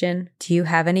question, "Do you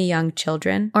have any young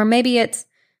children?" Or maybe it's,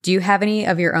 "Do you have any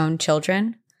of your own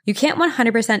children?" You can't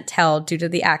 100% tell due to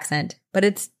the accent, but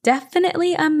it's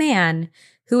definitely a man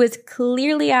who is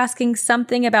clearly asking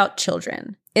something about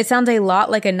children. It sounds a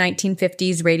lot like a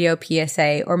 1950s radio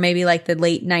PSA, or maybe like the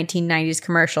late 1990s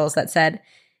commercials that said,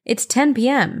 "It's 10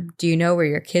 p.m. Do you know where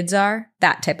your kids are?"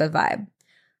 That type of vibe.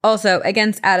 Also,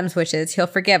 against Adam's wishes, he'll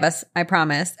forgive us, I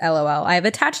promise, LOL. I have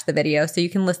attached the video so you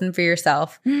can listen for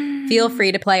yourself. Feel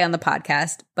free to play on the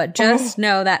podcast, but just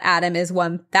know that Adam is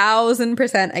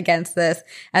 1000% against this,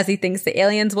 as he thinks the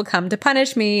aliens will come to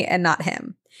punish me and not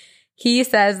him. He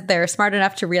says they're smart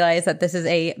enough to realize that this is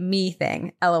a me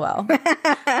thing, LOL.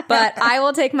 But I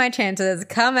will take my chances.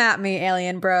 Come at me,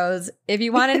 alien bros. If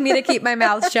you wanted me to keep my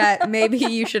mouth shut, maybe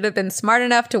you should have been smart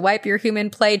enough to wipe your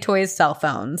human play toys' cell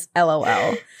phones,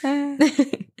 LOL.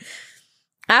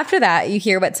 After that, you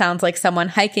hear what sounds like someone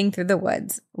hiking through the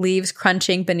woods, leaves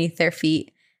crunching beneath their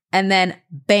feet, and then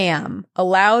bam, a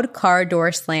loud car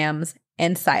door slams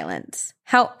and silence.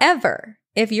 However,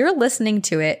 if you're listening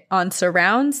to it on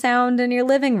surround sound in your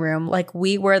living room, like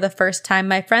we were the first time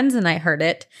my friends and I heard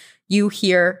it, you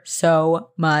hear so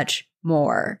much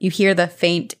more. You hear the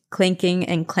faint clinking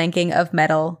and clanking of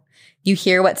metal. You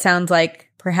hear what sounds like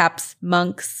perhaps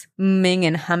monks mming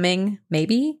and humming,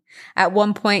 maybe. At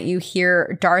one point, you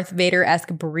hear Darth Vader-esque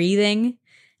breathing.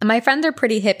 And my friends are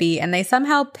pretty hippie, and they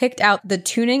somehow picked out the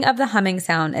tuning of the humming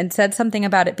sound and said something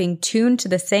about it being tuned to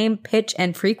the same pitch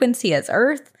and frequency as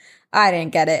Earth. I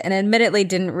didn't get it, and admittedly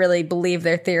didn't really believe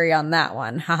their theory on that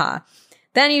one. Haha.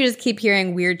 Then you just keep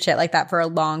hearing weird shit like that for a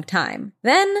long time.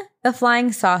 Then the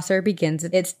flying saucer begins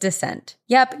its descent.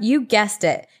 Yep, you guessed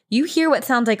it. You hear what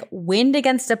sounds like wind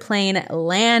against a plane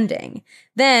landing.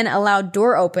 Then a loud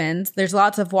door opens. There's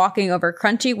lots of walking over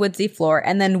crunchy, woodsy floor,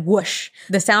 and then whoosh,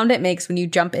 the sound it makes when you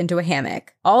jump into a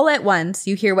hammock. All at once,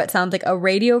 you hear what sounds like a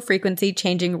radio frequency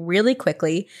changing really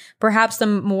quickly, perhaps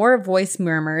some more voice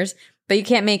murmurs, but you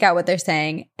can't make out what they're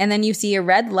saying. And then you see a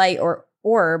red light or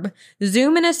orb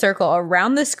zoom in a circle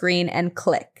around the screen and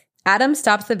click. Adam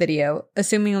stops the video,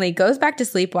 assumingly goes back to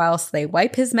sleep whilst they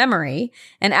wipe his memory,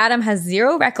 and Adam has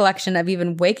zero recollection of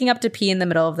even waking up to pee in the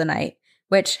middle of the night,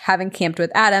 which, having camped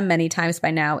with Adam many times by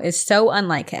now, is so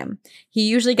unlike him. He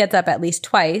usually gets up at least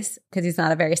twice, because he's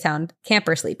not a very sound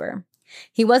camper sleeper.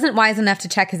 He wasn't wise enough to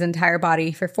check his entire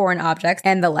body for foreign objects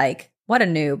and the like. What a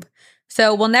noob.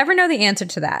 So we'll never know the answer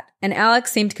to that, and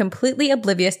Alex seemed completely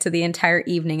oblivious to the entire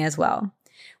evening as well.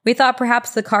 We thought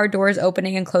perhaps the car doors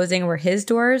opening and closing were his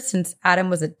doors since Adam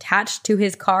was attached to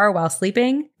his car while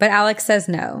sleeping, but Alex says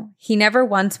no. He never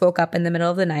once woke up in the middle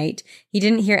of the night, he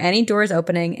didn't hear any doors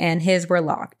opening, and his were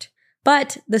locked.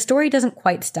 But the story doesn't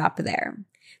quite stop there.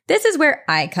 This is where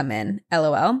I come in,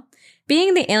 LOL.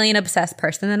 Being the alien-obsessed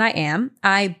person that I am,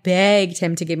 I begged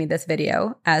him to give me this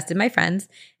video, as did my friends,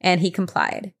 and he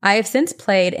complied. I have since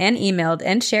played and emailed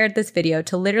and shared this video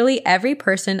to literally every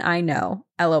person I know,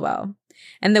 LOL.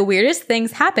 And the weirdest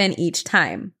things happen each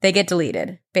time. They get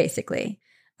deleted, basically.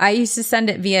 I used to send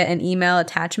it via an email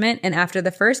attachment, and after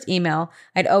the first email,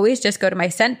 I'd always just go to my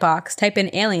sent box, type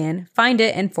in alien, find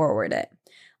it, and forward it.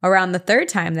 Around the third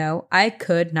time, though, I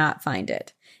could not find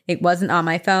it. It wasn't on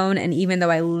my phone, and even though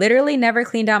I literally never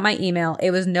cleaned out my email,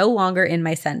 it was no longer in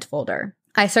my sent folder.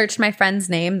 I searched my friend's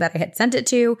name that I had sent it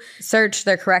to, searched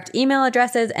their correct email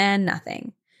addresses, and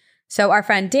nothing. So our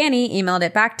friend Danny emailed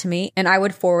it back to me, and I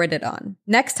would forward it on.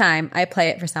 Next time I play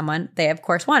it for someone, they of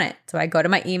course want it. So I go to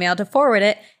my email to forward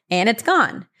it, and it's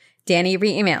gone. Danny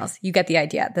re-emails. You get the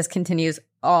idea. This continues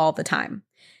all the time.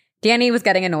 Danny was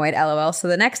getting annoyed, LOL, so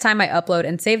the next time I upload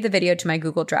and save the video to my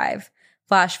Google Drive.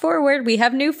 Flash forward, we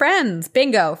have new friends.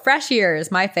 Bingo, fresh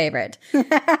ears, my favorite.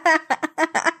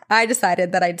 I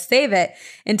decided that I'd save it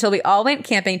until we all went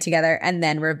camping together and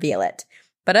then reveal it.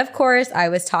 But of course, I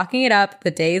was talking it up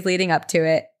the days leading up to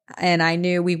it, and I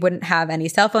knew we wouldn't have any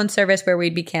cell phone service where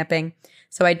we'd be camping,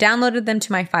 so I downloaded them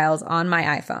to my files on my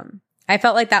iPhone. I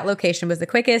felt like that location was the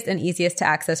quickest and easiest to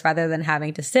access rather than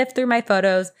having to sift through my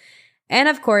photos. And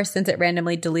of course, since it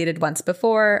randomly deleted once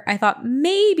before, I thought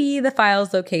maybe the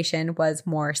file's location was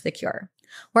more secure.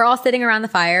 We're all sitting around the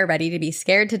fire, ready to be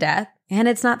scared to death, and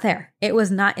it's not there. It was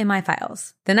not in my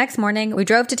files. The next morning, we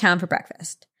drove to town for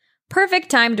breakfast. Perfect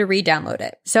time to re-download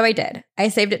it. So I did. I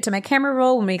saved it to my camera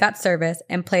roll when we got service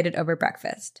and played it over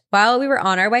breakfast. While we were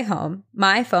on our way home,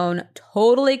 my phone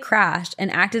totally crashed and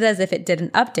acted as if it did an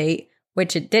update,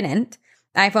 which it didn't.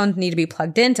 iPhones need to be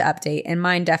plugged in to update, and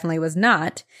mine definitely was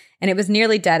not, and it was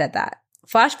nearly dead at that.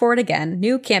 Flash forward again,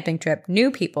 new camping trip, new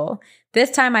people.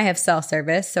 This time I have cell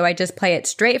service, so I just play it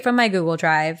straight from my Google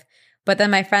Drive, but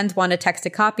then my friends want to text a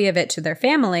copy of it to their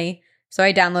family, so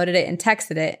I downloaded it and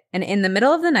texted it, and in the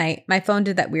middle of the night, my phone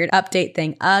did that weird update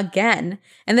thing again,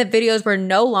 and the videos were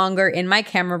no longer in my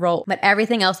camera roll, but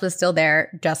everything else was still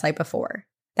there, just like before.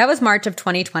 That was March of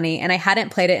 2020, and I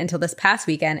hadn't played it until this past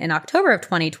weekend in October of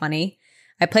 2020.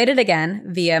 I played it again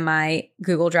via my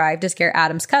Google Drive to scare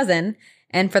Adam's cousin,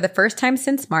 and for the first time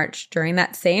since March, during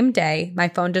that same day, my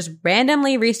phone just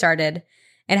randomly restarted.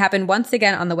 It happened once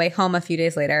again on the way home a few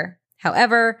days later.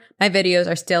 However, my videos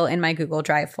are still in my Google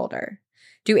Drive folder.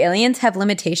 Do aliens have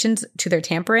limitations to their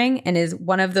tampering? And is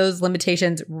one of those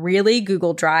limitations really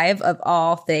Google Drive of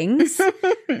all things?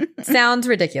 Sounds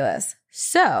ridiculous.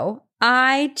 So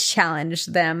I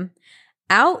challenged them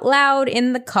out loud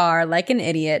in the car like an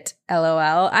idiot,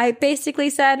 LOL. I basically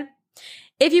said,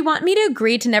 if you want me to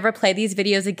agree to never play these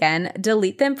videos again,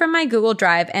 delete them from my Google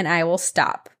Drive and I will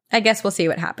stop. I guess we'll see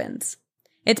what happens.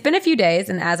 It's been a few days,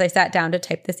 and as I sat down to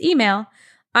type this email,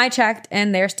 I checked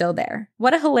and they're still there.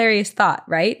 What a hilarious thought,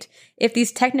 right? If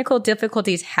these technical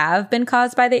difficulties have been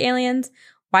caused by the aliens,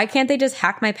 why can't they just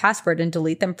hack my password and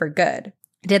delete them for good?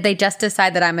 Did they just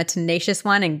decide that I'm a tenacious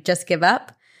one and just give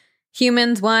up?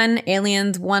 Humans 1,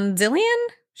 aliens 1 zillion?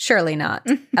 Surely not.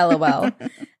 LOL.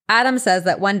 Adam says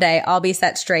that one day I'll be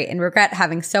set straight and regret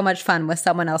having so much fun with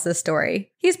someone else's story.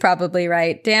 He's probably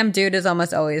right. Damn dude is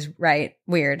almost always right.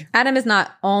 Weird. Adam is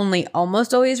not only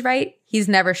almost always right, he's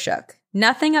never shook.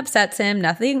 Nothing upsets him.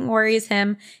 Nothing worries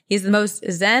him. He's the most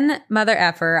zen mother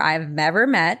effer I've ever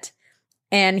met.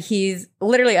 And he's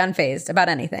literally unfazed about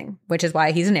anything, which is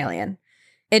why he's an alien.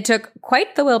 It took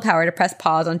quite the willpower to press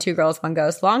pause on Two Girls, One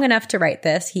Ghost long enough to write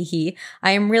this, hee hee.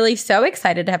 I am really so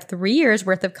excited to have 3 years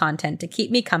worth of content to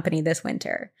keep me company this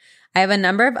winter. I have a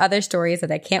number of other stories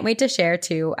that I can't wait to share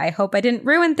too. I hope I didn't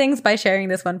ruin things by sharing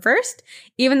this one first.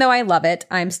 Even though I love it,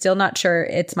 I'm still not sure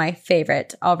it's my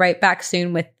favorite. I'll write back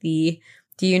soon with the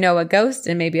Do You Know a Ghost?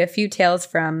 And maybe a few tales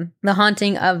from the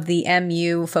haunting of the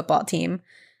MU football team.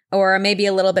 Or maybe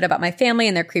a little bit about my family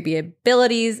and their creepy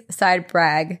abilities. Side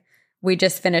brag. We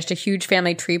just finished a huge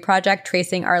family tree project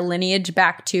tracing our lineage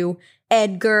back to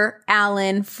Edgar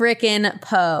Allan frickin'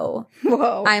 Poe.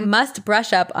 Whoa. I must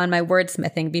brush up on my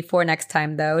wordsmithing before next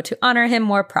time, though, to honor him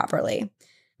more properly.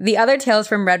 The other tales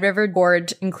from Red River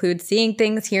Gorge include seeing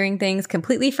things, hearing things,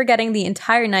 completely forgetting the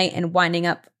entire night and winding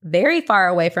up very far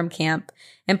away from camp,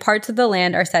 and parts of the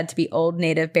land are said to be old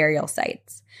native burial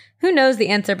sites. Who knows the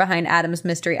answer behind Adam's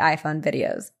mystery iPhone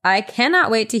videos? I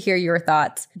cannot wait to hear your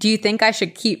thoughts. Do you think I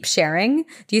should keep sharing?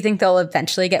 Do you think they'll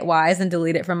eventually get wise and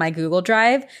delete it from my Google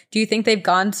Drive? Do you think they've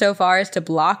gone so far as to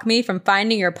block me from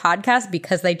finding your podcast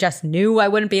because they just knew I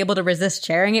wouldn't be able to resist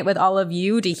sharing it with all of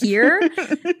you to hear?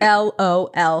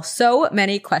 LOL. So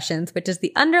many questions, which is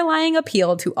the underlying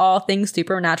appeal to all things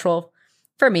supernatural.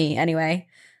 For me, anyway.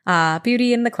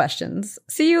 Beauty in the questions.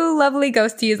 See you lovely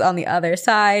ghosties on the other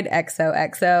side.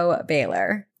 XOXO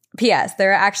Baylor. P.S.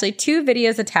 There are actually 2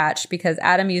 videos attached because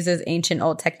Adam uses ancient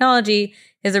old technology.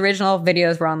 His original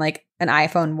videos were on like an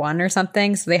iPhone 1 or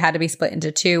something, so they had to be split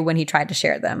into 2 when he tried to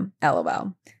share them.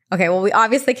 LOL. Okay, well, we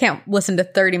obviously can't listen to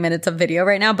 30 minutes of video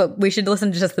right now, but we should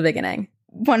listen to just the beginning.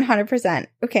 100%.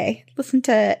 Okay, listen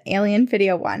to Alien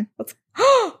Video 1. Let's.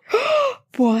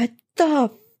 What the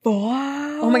fuck?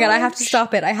 Oh my god, I have to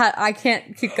stop it. I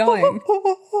can't keep going.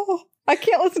 I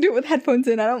can't listen to it with headphones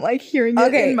in. I don't like hearing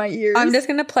it in my ears. I'm just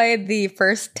going to play the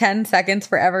first 10 seconds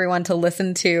for everyone to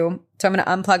listen to. So I'm going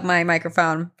to unplug my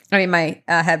my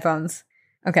headphones.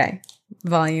 Okay.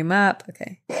 Volume up.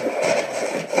 Okay.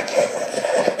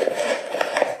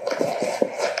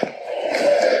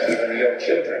 Even your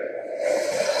children.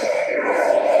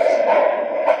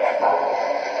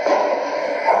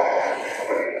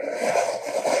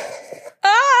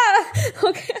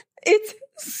 Okay. It's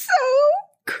so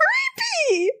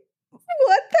creepy.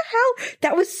 What the hell?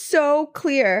 That was so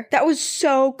clear.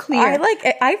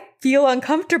 I feel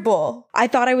uncomfortable. I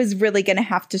thought I was really going to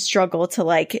have to struggle to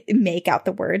like make out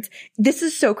the words. This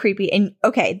is so creepy. And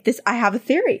okay, I have a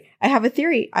theory.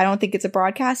 I don't think it's a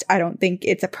broadcast. I don't think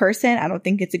it's a person. I don't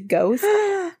think it's a ghost.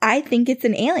 I think it's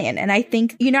an alien. And I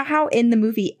think, you know how in the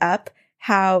movie Up,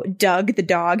 how Doug the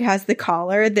dog has the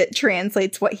collar that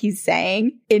translates what he's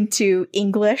saying into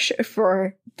English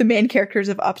for the main characters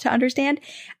of Up to understand.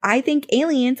 I think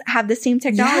aliens have the same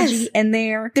technology, and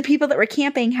the people that were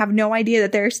camping have no idea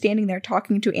that they're standing there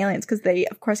talking to aliens because they,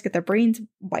 of course, get their brains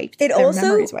wiped. Their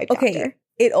memories wiped after.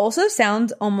 It also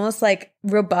sounds almost like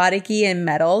robotic-y and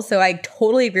metal, so I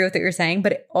totally agree with what you're saying,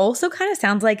 but it also kind of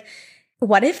sounds like,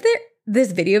 what if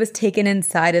this video was taken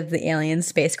inside of the alien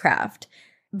spacecraft?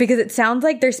 Because it sounds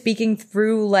like they're speaking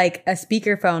through like a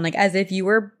speakerphone, like as if you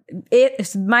were.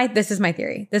 This is my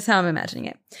theory. This is how I'm imagining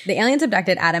it. The aliens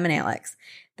abducted Adam and Alex.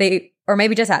 Or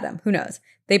maybe just Adam. Who knows?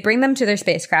 They bring them to their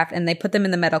spacecraft and they put them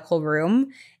in the medical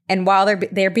room. And while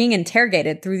they're being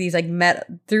interrogated through these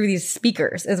through these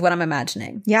speakers is what I'm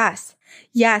imagining. Yes,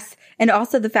 and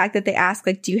also the fact that they ask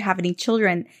like, "Do you have any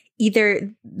children?"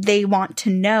 Either they want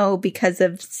to know because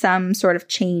of some sort of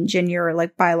change in your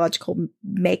like biological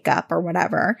makeup or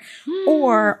whatever,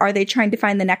 or are they trying to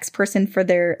find the next person for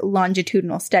their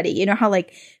longitudinal study? You know how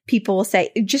like people will say,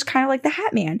 just kind of like the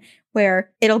Hat Man,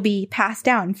 where it'll be passed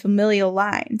down familial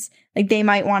lines. Like they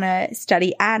might want to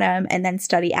study Adam and then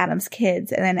study Adam's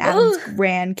kids and then Adam's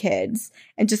grandkids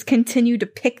and just continue to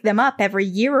pick them up every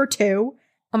year or two.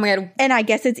 Oh my God. And I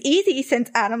guess it's easy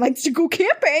since Adam likes to go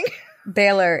camping.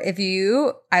 Baylor,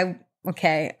 I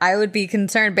would be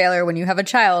concerned, Baylor, when you have a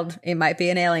child, it might be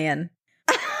an alien.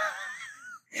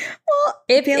 Well,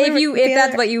 if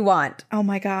that's what you want. Oh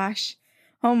my gosh.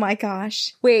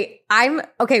 Wait,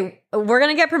 we're going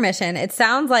to get permission. It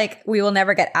sounds like we will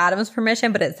never get Adam's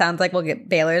permission, but it sounds like we'll get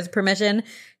Baylor's permission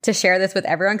to share this with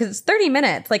everyone because it's 30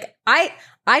 minutes. Like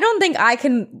I don't think I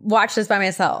can watch this by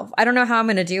myself. I don't know how I'm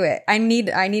going to do it. I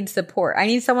need support. I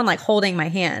need someone like holding my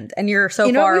hand, and you're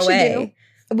so far away.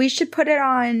 We should put it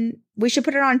on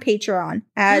Patreon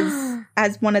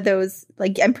as one of those,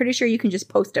 like, I'm pretty sure you can just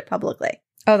post it publicly.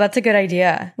 Oh, that's a good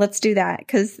idea. Let's do that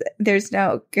because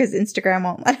Instagram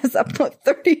won't let us upload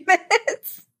 30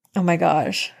 minutes. Oh my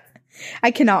gosh.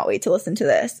 I cannot wait to listen to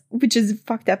this, which is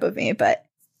fucked up of me, but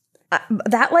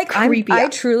that like creepy.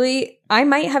 I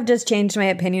might have just changed my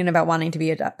opinion about wanting to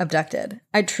be abducted.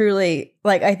 I truly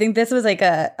I think this was like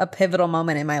a pivotal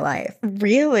moment in my life.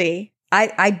 Really?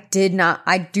 I do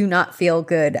not feel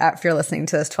good after listening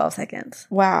to this 12 seconds.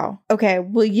 Wow. Okay.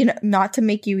 Well, not to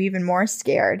make you even more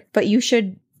scared, but you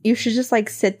should just like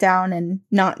sit down and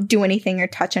not do anything or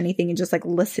touch anything and just like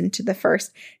listen to the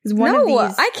first.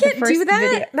 I can't do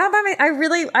that. Not by my.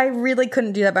 I really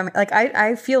couldn't do that by my. Like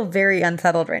I feel very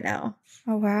unsettled right now.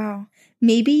 Oh wow.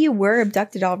 Maybe you were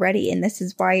abducted already, and this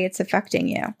is why it's affecting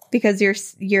you because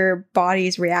your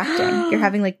body's reacting. You're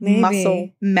having like muscle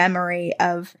memory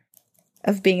of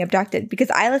being abducted,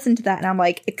 because I listen to that and I'm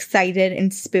like excited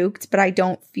and spooked, but I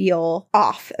don't feel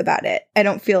off about it. I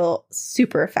don't feel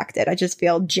super affected. I just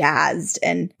feel jazzed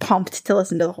and pumped to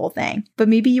listen to the whole thing. But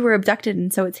maybe you were abducted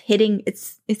and so it's hitting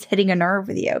a nerve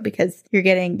with you because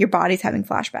your body's having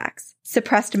flashbacks.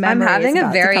 Suppressed memory. I'm having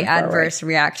a very adverse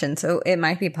reaction, so it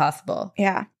might be possible.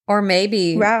 Yeah. Or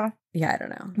maybe wow. Yeah, I don't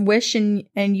know. Wish and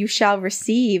you shall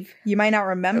receive. You might not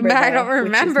remember. But I don't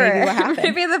remember maybe what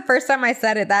happened. Maybe the first time I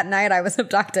said it that night I was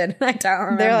abducted. I don't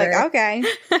remember. They're like, okay.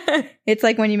 It's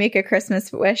like when you make a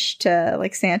Christmas wish to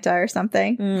like Santa or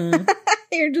something.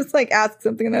 You're just like, ask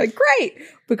something and they're like, great.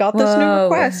 We got this new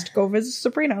request. Go visit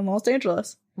Sabrina in Los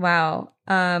Angeles. Wow.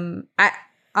 I'm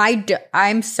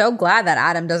so glad that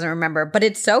Adam doesn't remember, but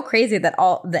it's so crazy that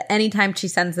anytime she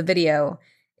sends the video,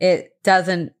 it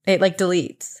like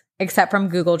deletes. Except from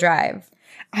Google Drive.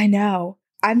 I know.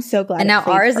 I'm so glad. And now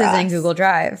ours is in Google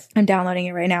Drive. I'm downloading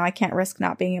it right now. I can't risk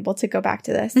not being able to go back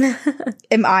to this.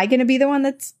 Am I going to be the one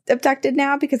that's abducted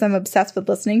now because I'm obsessed with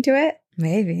listening to it?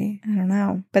 Maybe. I don't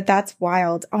know. But that's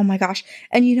wild. Oh my gosh.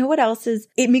 And you know what else is?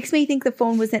 It makes me think the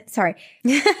phone wasn't. Sorry.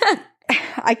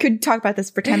 I could talk about this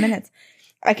for 10 minutes.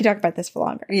 I could talk about this for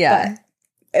longer. Yeah.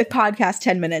 But a podcast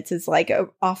 10 minutes is like a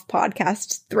off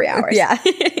podcast 3 hours. Yeah.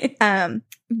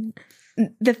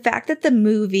 The fact that the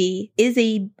movie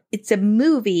it's a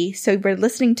movie, so we're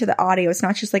listening to the audio. It's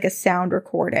not just like a sound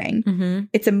recording. Mm-hmm.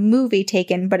 It's a movie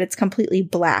taken, but it's completely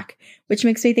black, which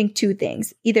makes me think two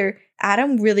things. Either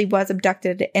Adam really was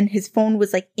abducted and his phone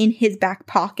was like in his back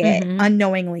pocket,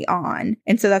 unknowingly on.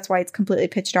 And so that's why it's completely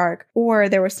pitch dark. Or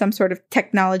there was some sort of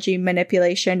technology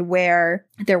manipulation where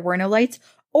there were no lights.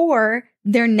 Or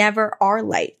there never are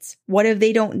lights. What if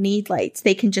they don't need lights?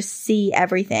 They can just see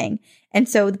everything. And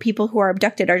so the people who are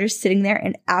abducted are just sitting there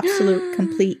in absolute,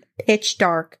 complete pitch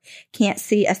dark, can't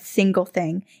see a single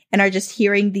thing, and are just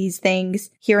hearing these things,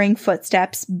 hearing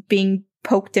footsteps, being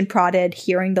poked and prodded,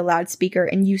 hearing the loudspeaker,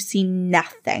 and you see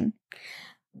nothing.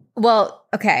 Well,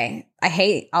 okay. I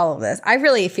hate all of this.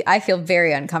 I feel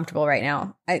very uncomfortable right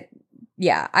now.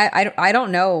 Yeah, I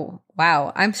don't know.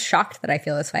 Wow, I'm shocked that I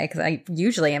feel this way because I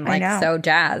usually am like so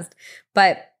jazzed.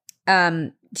 But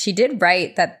she did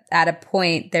write that at a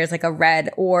point there's like a red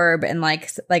orb and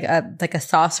like a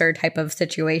saucer type of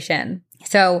situation.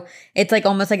 So it's like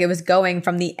almost like it was going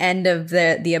from the end of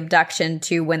the abduction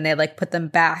to when they like put them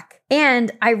back.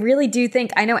 And I really do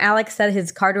think, I know Alex said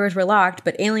his car doors were locked,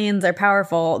 but aliens are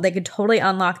powerful. They could totally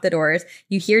unlock the doors.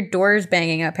 You hear doors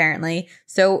banging apparently.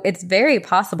 So it's very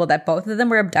possible that both of them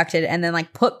were abducted and then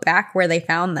like put back where they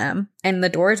found them. And the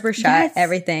doors were shut,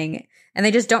 everything. And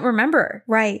they just don't remember.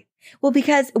 Right. Well,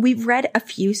 because we've read a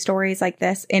few stories like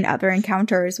this in other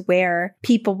encounters where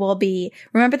people will be,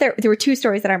 remember there were two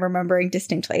stories that I'm remembering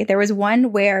distinctly. There was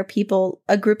one where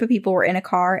a group of people were in a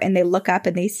car and they look up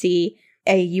and they see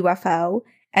a UFO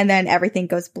and then everything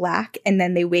goes black and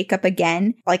then they wake up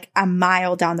again like a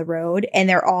mile down the road and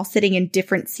they're all sitting in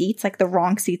different seats, like the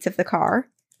wrong seats of the car.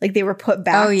 Like they were put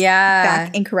back,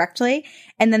 back incorrectly.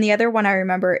 And then the other one I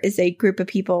remember is a group of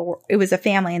people. It was a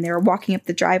family and they were walking up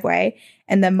the driveway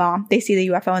and they see the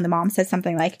UFO and the mom says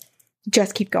something like,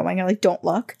 just keep going. Or like, don't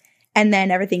look. And then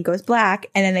everything goes black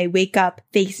and then they wake up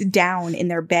face down in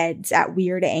their beds at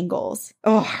weird angles.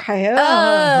 Okay.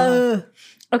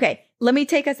 Let me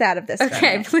take us out of this.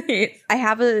 Okay, please. I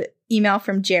have an email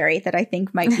from Jerry that I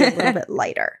think might be a little bit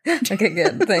lighter. Okay,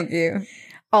 good. Thank you.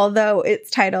 Although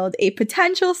it's titled A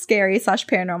Potential Scary /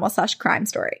 Paranormal / Crime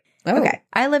Story. Oh. Okay.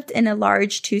 I lived in a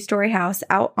large 2-story house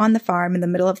out on the farm in the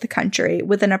middle of the country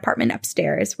with an apartment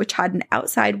upstairs, which had an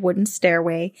outside wooden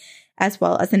stairway as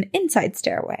well as an inside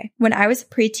stairway. When I was a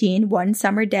preteen, one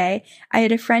summer day, I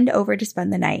had a friend over to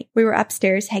spend the night. We were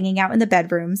upstairs hanging out in the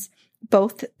bedrooms.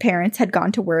 Both parents had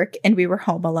gone to work and we were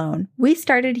home alone. We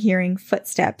started hearing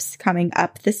footsteps coming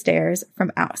up the stairs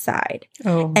from outside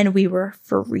and we were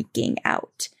freaking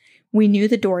out. We knew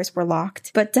the doors were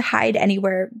locked, but to hide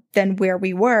anywhere than where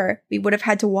we were, we would have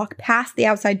had to walk past the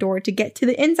outside door to get to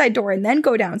the inside door and then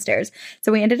go downstairs.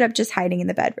 So we ended up just hiding in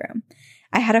the bedroom.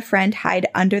 I had a friend hide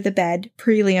under the bed,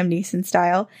 pre-Liam Neeson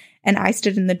style, and I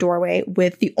stood in the doorway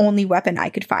with the only weapon I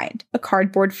could find, a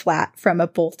cardboard flat from a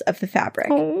bolt of the fabric.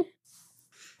 Oh.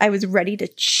 I was ready to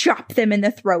chop them in the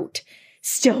throat.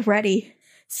 Still ready,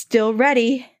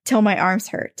 till my arms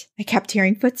hurt. I kept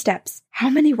hearing footsteps. How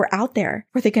many were out there?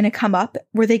 Were they going to come up?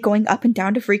 Were they going up and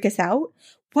down to freak us out?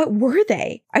 What were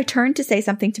they? I turned to say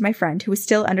something to my friend who was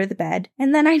still under the bed,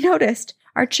 and then I noticed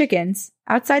our chickens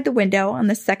outside the window on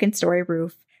the 2nd-story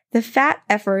roof. The fat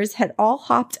effers had all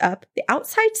hopped up the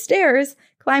outside stairs,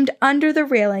 climbed under the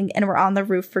railing, and were on the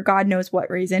roof for God knows what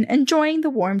reason, enjoying the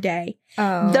warm day.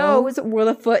 Oh. Those were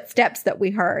the footsteps that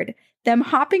we heard. Them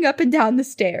hopping up and down the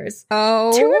stairs.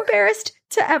 Oh. Too embarrassed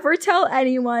to ever tell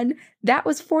anyone. That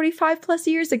was 45 plus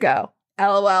years ago.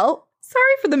 LOL.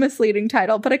 Sorry for the misleading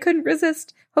title, but I couldn't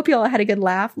resist. Hope you all had a good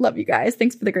laugh. Love you guys.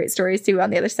 Thanks for the great stories too on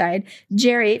the other side.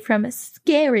 Jerry from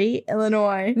Scary,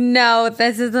 Illinois. No,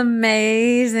 this is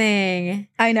amazing.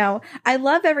 I know. I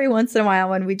love every once in a while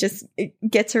when we just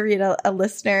get to read a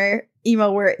listener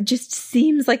email where it just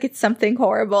seems like it's something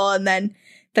horrible and then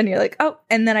you're like, oh,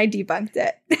 and then I debunked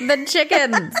it. The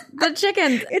chickens.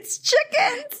 It's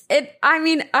chickens. I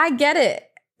mean, I get it.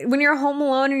 When you're home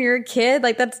alone and you're a kid,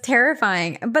 like that's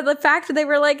terrifying. But the fact that they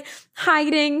were like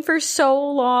hiding for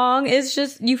so long is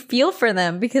just, you feel for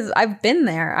them because I've been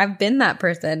there. I've been that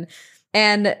person.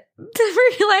 And to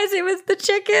realize it was the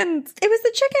chickens. It was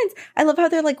the chickens. I love how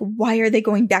they're like, why are they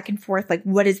going back and forth? Like,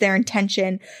 what is their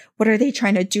intention? What are they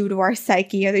trying to do to our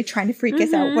psyche? Are they trying to freak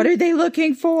us out? What are they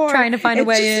looking for? Trying to find a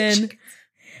way in.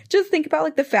 Just think about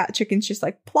like the fat chickens just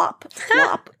like plop,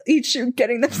 plop, each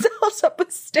getting themselves up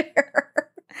a stair.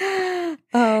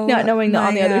 Oh, not knowing that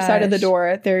on the other side of the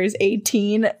door, there's a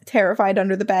teen terrified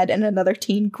under the bed and another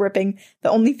teen gripping the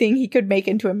only thing he could make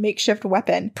into a makeshift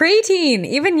weapon. Preteen,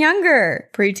 even younger.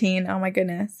 Preteen. Oh my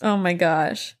goodness. Oh my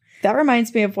gosh. That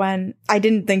reminds me of when I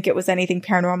didn't think it was anything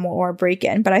paranormal or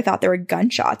break-in, but I thought there were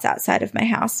gunshots outside of my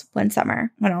house one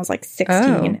summer when I was like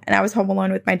 16 and I was home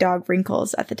alone with my dog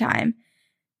Wrinkles at the time.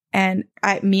 And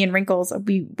me and Wrinkles,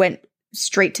 we went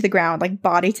straight to the ground, like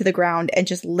body to the ground, and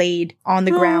just laid on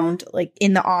the ground, like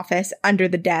in the office under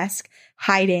the desk,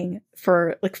 hiding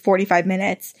for like 45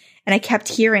 minutes. And I kept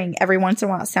hearing every once in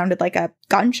a while it sounded like a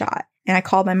gunshot. And I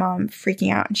called my mom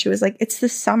freaking out and she was like, it's the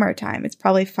summertime. It's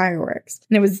probably fireworks.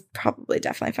 And it was probably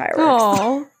definitely fireworks.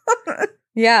 Oh,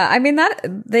 yeah. I mean, that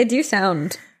they do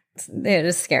sound, it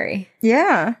is scary.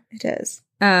 Yeah, it is.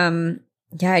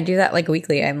 Yeah, I do that like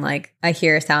weekly. I'm like, I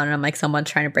hear a sound and I'm like, someone's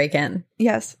trying to break in.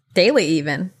 Yes. Daily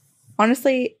even.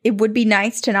 Honestly, it would be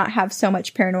nice to not have so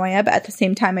much paranoia, but at the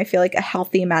same time, I feel like a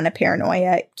healthy amount of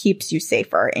paranoia keeps you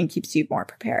safer and keeps you more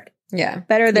prepared. Yeah.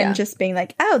 Better than just being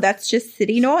like, oh, that's just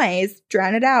city noise,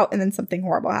 drown it out, and then something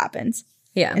horrible happens.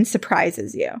 Yeah. And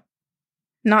surprises you.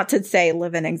 Not to say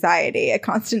live in anxiety, a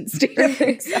constant state of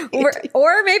anxiety.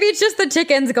 or maybe it's just the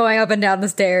chickens going up and down the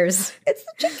stairs. It's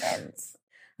the chickens.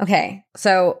 Okay,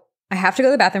 so I have to go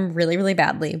to the bathroom really, really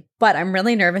badly, but I'm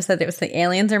really nervous that the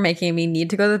aliens are making me need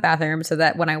to go to the bathroom so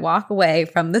that when I walk away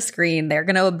from the screen, they're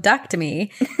going to abduct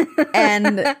me.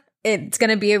 And it's going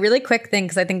to be a really quick thing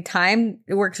because I think time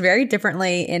works very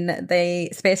differently in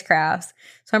the spacecrafts.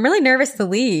 So I'm really nervous to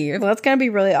leave. Well, it's going to be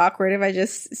really awkward if I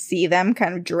just see them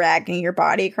kind of dragging your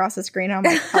body across the screen. I'm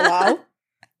like, hello?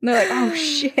 And they're like, oh,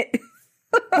 shit.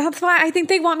 That's why I think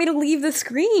they want me to leave the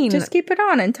screen. Just keep it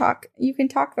on and talk. You can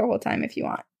talk the whole time if you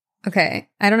want. Okay.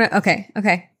 I don't know. Okay.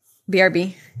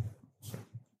 BRB.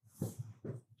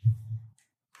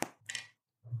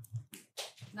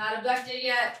 Not abducted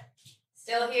yet.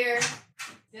 Still here.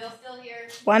 Still here.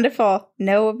 Wonderful.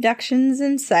 No abductions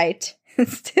in sight.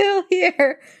 Still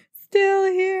here. Still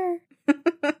here. Sabrina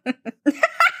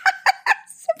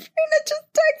just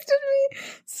texted me.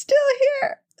 Still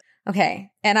here.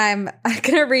 Okay. And I'm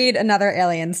going to read another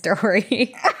alien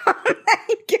story. Oh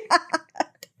my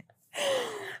God.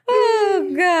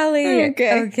 Oh, golly.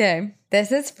 Okay.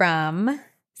 This is from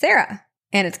Sarah.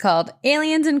 And it's called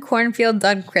Aliens in Cornfields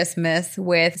on Christmas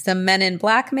with some men in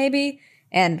black, maybe,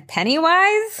 and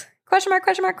Pennywise? Question mark.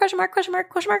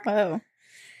 Oh.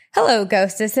 Hello,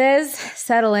 ghostesses.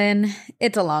 Settle in.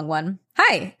 It's a long one.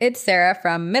 Hi, it's Sarah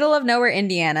from middle of nowhere,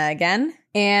 Indiana again.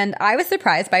 And I was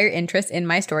surprised by your interest in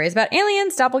my stories about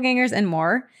aliens, doppelgangers, and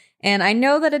more. And I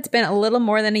know that it's been a little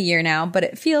more than a year now, but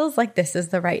it feels like this is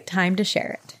the right time to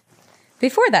share it.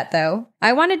 Before that, though,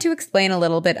 I wanted to explain a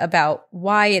little bit about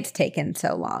why it's taken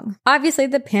so long. Obviously,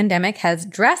 the pandemic has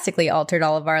drastically altered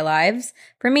all of our lives.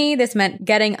 For me, this meant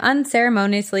getting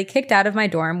unceremoniously kicked out of my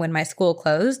dorm when my school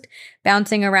closed,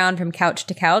 bouncing around from couch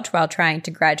to couch while trying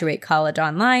to graduate college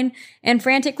online, and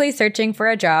frantically searching for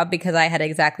a job because I had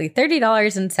exactly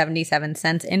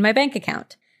 $30.77 in my bank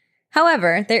account.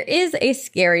 However, there is a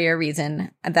scarier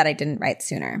reason that I didn't write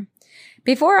sooner.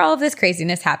 Before all of this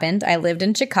craziness happened, I lived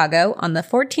in Chicago on the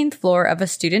 14th floor of a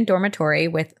student dormitory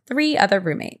with 3 other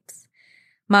roommates.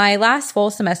 My last full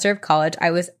semester of college,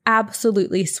 I was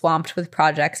absolutely swamped with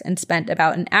projects and spent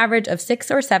about an average of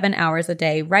 6 or 7 hours a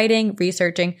day writing,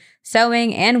 researching,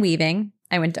 sewing, and weaving.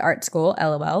 I went to art school,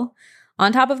 LOL,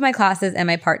 on top of my classes and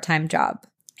my part-time job.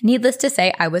 Needless to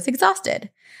say, I was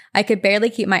exhausted. I could barely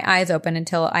keep my eyes open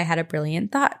until I had a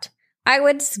brilliant thought. I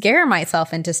would scare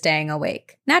myself into staying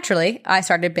awake. Naturally, I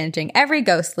started binging every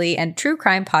ghostly and true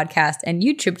crime podcast and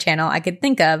YouTube channel I could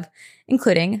think of,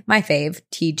 including my fave,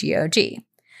 TGOG.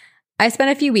 I spent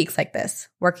a few weeks like this,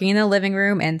 working in the living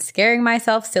room and scaring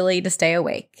myself silly to stay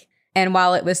awake. And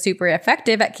while it was super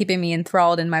effective at keeping me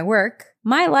enthralled in my work,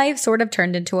 my life sort of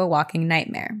turned into a walking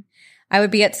nightmare. I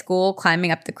would be at school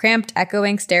climbing up the cramped,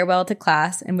 echoing stairwell to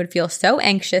class and would feel so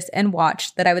anxious and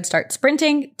watched that I would start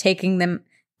sprinting, taking them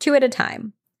 2 at a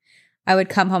time. I would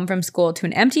come home from school to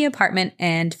an empty apartment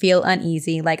and feel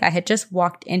uneasy, like I had just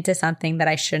walked into something that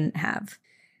I shouldn't have.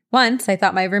 Once, I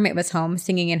thought my roommate was home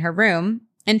singing in her room,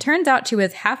 and turns out she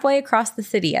was halfway across the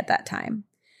city at that time.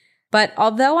 But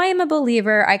although I am a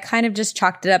believer, I kind of just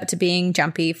chalked it up to being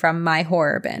jumpy from my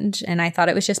horror binge, and I thought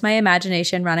it was just my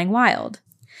imagination running wild.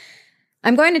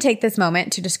 I'm going to take this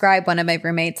moment to describe one of my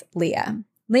roommates, Leah.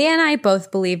 Leah and I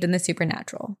both believed in the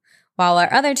supernatural, while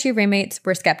our other 2 roommates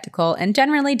were skeptical and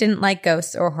generally didn't like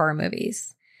ghosts or horror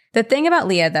movies. The thing about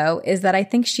Leah, though, is that I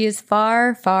think she is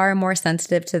far, far more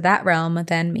sensitive to that realm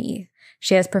than me.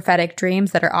 She has prophetic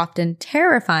dreams that are often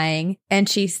terrifying, and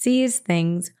she sees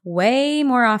things way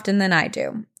more often than I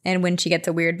do. And when she gets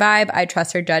a weird vibe, I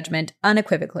trust her judgment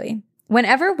unequivocally.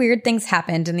 Whenever weird things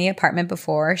happened in the apartment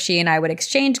before, she and I would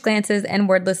exchange glances and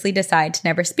wordlessly decide to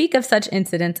never speak of such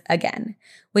incidents again.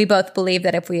 We both believed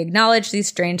that if we acknowledged these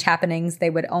strange happenings, they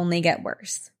would only get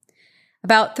worse.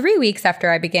 About 3 weeks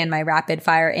after I began my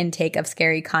rapid-fire intake of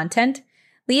scary content,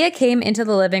 Leah came into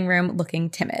the living room looking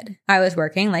timid. I was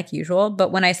working like usual,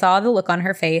 but when I saw the look on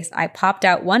her face, I popped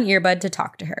out one earbud to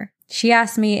talk to her. She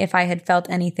asked me if I had felt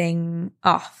anything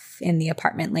off in the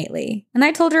apartment lately, and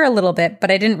I told her a little bit, but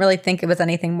I didn't really think it was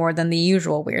anything more than the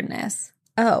usual weirdness.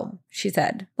 Oh, she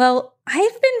said. Well,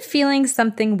 I've been feeling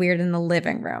something weird in the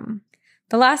living room.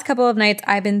 The last couple of nights,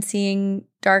 I've been seeing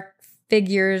dark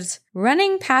figures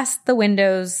running past the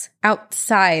windows,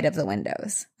 outside of the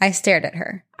windows. I stared at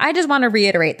her. I just want to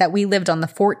reiterate that we lived on the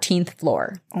 14th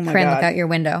floor. Oh my Corinne, God. look out your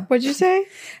window. What'd you say?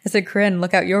 I said, Corinne,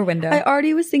 look out your window. I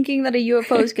already was thinking that a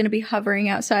UFO is going to be hovering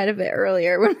outside of it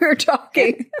earlier when we were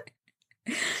talking.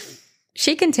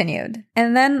 She continued,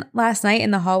 and then last night in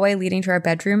the hallway leading to our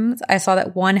bedrooms, I saw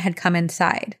that one had come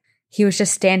inside. He was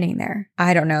just standing there.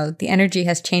 I don't know. The energy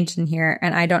has changed in here,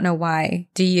 and I don't know why.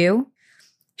 Do you?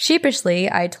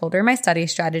 Sheepishly, I told her my study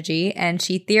strategy, and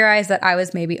she theorized that I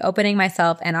was maybe opening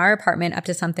myself and our apartment up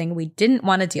to something we didn't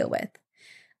want to deal with.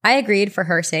 I agreed for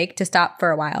her sake to stop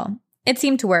for a while. It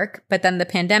seemed to work, but then the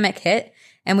pandemic hit,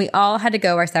 and we all had to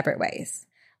go our separate ways.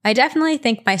 I definitely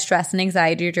think my stress and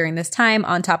anxiety during this time,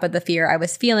 on top of the fear I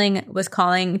was feeling, was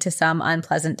calling to some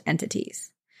unpleasant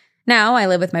entities. Now I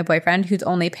live with my boyfriend, whose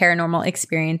only paranormal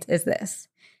experience is this.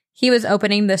 He was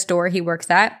opening the store he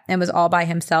works at and was all by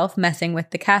himself, messing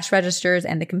with the cash registers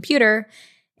and the computer,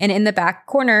 and in the back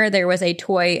corner there was a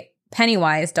toy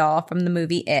Pennywise doll from the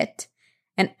movie It.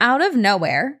 And out of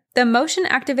nowhere, the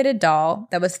motion-activated doll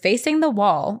that was facing the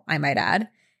wall, I might add,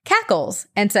 cackles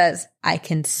and says, "I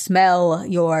can smell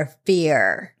your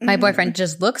fear." My boyfriend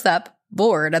just looks up,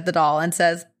 bored at the doll, and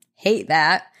says, "Hate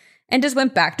that," and just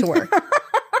went back to work.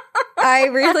 I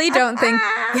really don't think...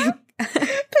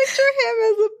 Picture him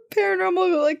as a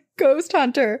paranormal like ghost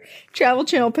hunter. Travel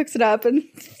Channel picks it up and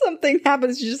something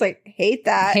happens. She's just like, hate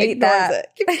that. Hate ignores that.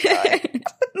 It.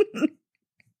 Keeps going.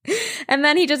 And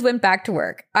then he just went back to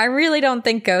work. I really don't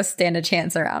think ghosts stand a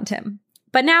chance around him.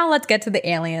 But now let's get to the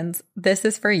aliens. This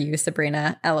is for you,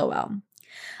 Sabrina, LOL.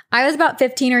 I was about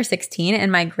 15 or 16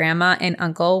 and my grandma and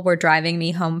uncle were driving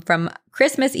me home from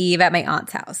Christmas Eve at my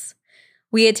aunt's house.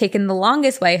 We had taken the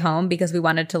longest way home because we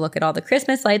wanted to look at all the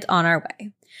Christmas lights on our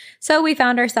way. So we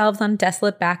found ourselves on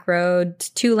desolate back road,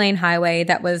 2-lane highway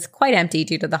that was quite empty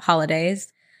due to the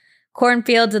holidays.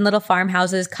 Cornfields and little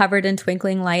farmhouses covered in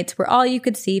twinkling lights were all you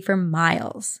could see for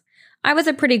miles. I was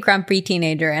a pretty grumpy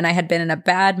teenager and I had been in a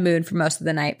bad mood for most of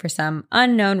the night for some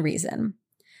unknown reason.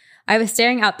 I was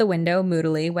staring out the window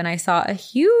moodily when I saw a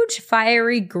huge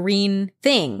fiery green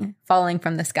thing falling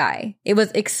from the sky. It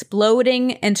was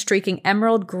exploding and streaking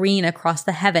emerald green across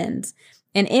the heavens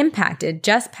and impacted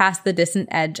just past the distant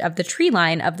edge of the tree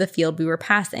line of the field we were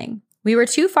passing. We were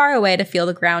too far away to feel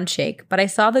the ground shake, but I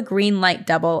saw the green light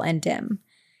double and dim.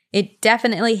 It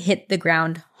definitely hit the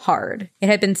ground hard. It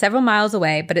had been several miles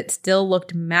away, but it still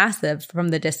looked massive from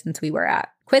the distance we were at.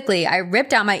 Quickly, I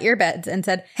ripped out my earbuds and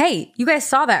said, "Hey, you guys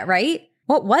saw that, right?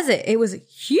 What was it? It was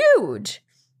huge."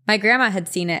 My grandma had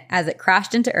seen it as it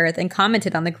crashed into earth and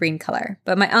commented on the green color,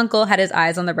 but my uncle had his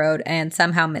eyes on the road and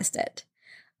somehow missed it.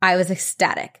 I was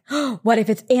ecstatic. What if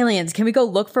it's aliens? Can we go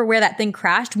look for where that thing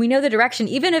crashed? We know the direction,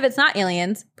 even if it's not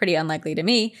aliens. Pretty unlikely to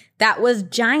me. That was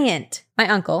giant. My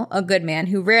uncle, a good man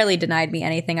who rarely denied me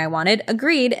anything I wanted,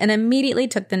 agreed and immediately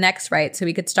took the next right so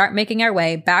we could start making our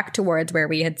way back towards where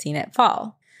we had seen it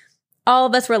fall. All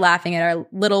of us were laughing at our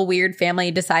little weird family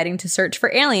deciding to search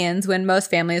for aliens when most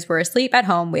families were asleep at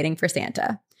home waiting for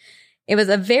Santa. It was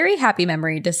a very happy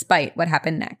memory despite what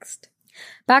happened next.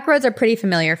 Back roads are pretty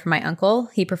familiar for my uncle.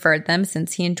 He preferred them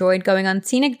since he enjoyed going on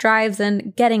scenic drives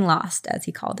and getting lost, as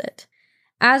he called it.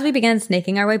 As we began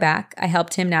snaking our way back, I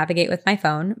helped him navigate with my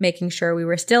phone, making sure we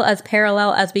were still as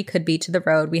parallel as we could be to the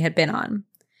road we had been on.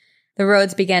 The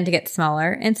roads began to get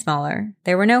smaller and smaller.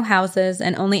 There were no houses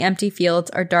and only empty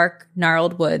fields or dark,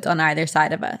 gnarled woods on either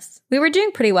side of us. We were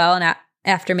doing pretty well, and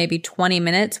after maybe 20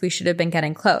 minutes, we should have been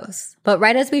getting close. But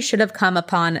right as we should have come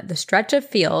upon the stretch of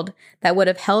field that would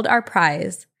have held our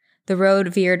prize, the road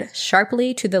veered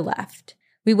sharply to the left.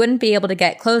 We wouldn't be able to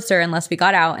get closer unless we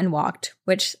got out and walked,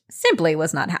 which simply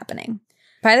was not happening.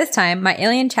 By this time, my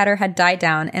alien chatter had died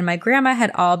down, and my grandma had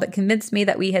all but convinced me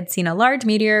that we had seen a large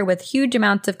meteor with huge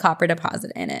amounts of copper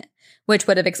deposit in it, which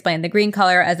would have explained the green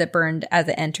color as it burned as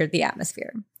it entered the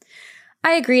atmosphere.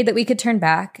 I agreed that we could turn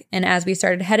back, and as we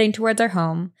started heading towards our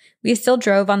home, we still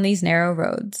drove on these narrow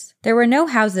roads. There were no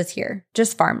houses here,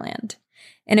 just farmland.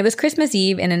 And it was Christmas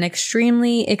Eve in an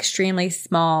extremely, extremely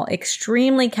small,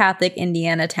 extremely Catholic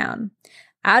Indiana town.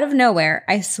 Out of nowhere,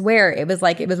 I swear it was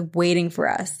like it was waiting for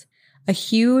us. A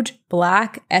huge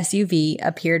black SUV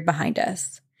appeared behind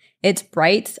us. Its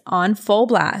brights on full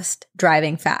blast,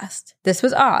 driving fast. This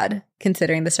was odd,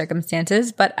 considering the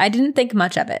circumstances, but I didn't think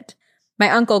much of it. My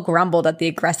uncle grumbled at the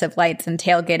aggressive lights and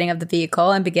tailgating of the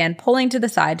vehicle and began pulling to the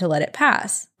side to let it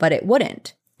pass, but it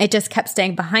wouldn't. It just kept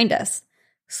staying behind us,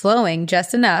 slowing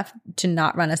just enough to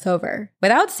not run us over.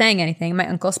 Without saying anything, my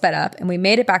uncle sped up and we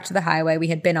made it back to the highway we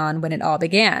had been on when it all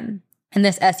began. And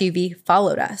this SUV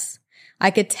followed us. I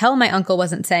could tell my uncle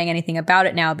wasn't saying anything about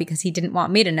it now because he didn't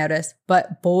want me to notice,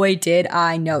 but boy did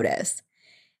I notice.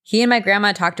 He and my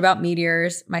grandma talked about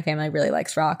meteors. My family really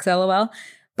likes rocks, LOL.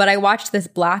 But I watched this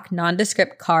black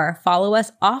nondescript car follow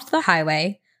us off the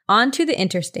highway, onto the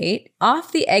interstate,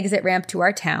 off the exit ramp to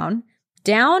our town,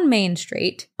 down Main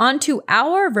Street onto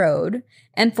our road,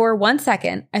 and for 1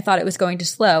 second, I thought it was going to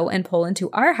slow and pull into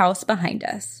our house behind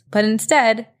us. But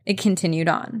instead, it continued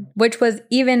on, which was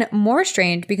even more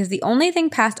strange because the only thing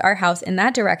past our house in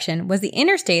that direction was the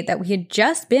interstate that we had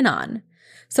just been on.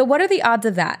 So what are the odds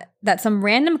of that? That some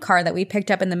random car that we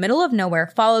picked up in the middle of nowhere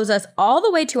follows us all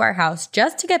the way to our house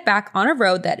just to get back on a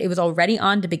road that it was already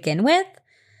on to begin with?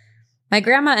 My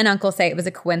grandma and uncle say it was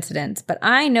a coincidence, but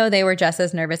I know they were just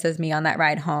as nervous as me on that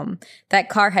ride home. That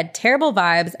car had terrible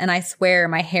vibes, and I swear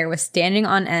my hair was standing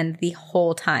on end the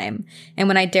whole time. And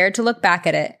when I dared to look back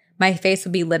at it, my face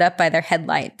would be lit up by their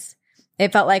headlights.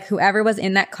 It felt like whoever was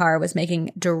in that car was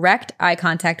making direct eye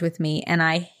contact with me, and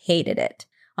I hated it.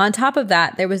 On top of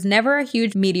that, there was never a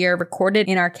huge meteor recorded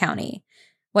in our county.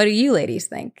 What do you ladies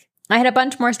think? I had a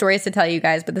bunch more stories to tell you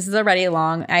guys, but this is already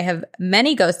long. I have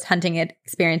many ghost hunting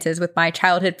experiences with my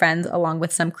childhood friends, along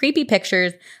with some creepy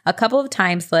pictures, a couple of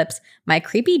time slips, my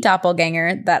creepy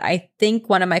doppelganger that I think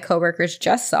one of my coworkers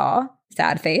just saw,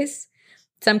 sad face,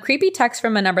 some creepy text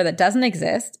from a number that doesn't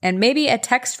exist, and maybe a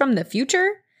text from the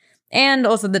future, and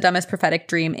also the dumbest prophetic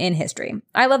dream in history.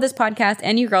 I love this podcast,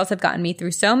 and you girls have gotten me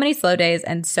through so many slow days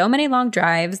and so many long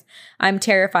drives. I'm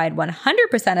terrified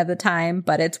 100% of the time,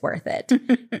 but it's worth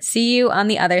it. See you on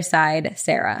the other side,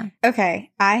 Sarah.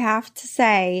 Okay, I have to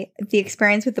say the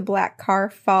experience with the black car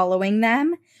following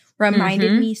them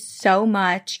reminded me so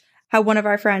much how one of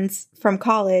our friends from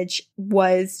college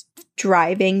was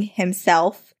driving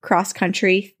himself cross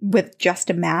country with just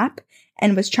a map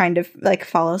and was trying to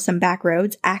follow some back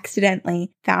roads,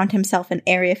 accidentally found himself in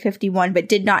Area 51, but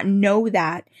did not know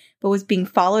that, but was being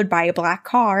followed by a black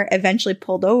car, eventually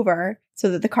pulled over so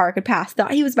that the car could pass.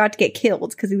 Thought he was about to get killed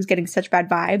because he was getting such bad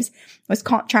vibes. Was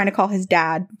trying to call his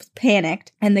dad, was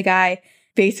panicked, and the guy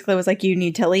basically was like, you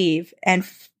need to leave, and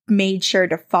made sure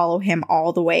to follow him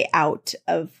all the way out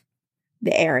of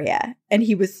the area. And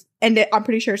I'm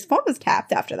pretty sure his phone was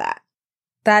tapped after that.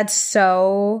 That's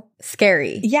so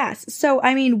scary. Yes. So,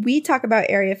 I mean, we talk about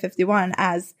Area 51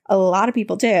 as a lot of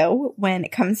people do when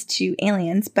it comes to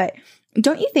aliens, but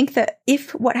don't you think that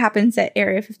if what happens at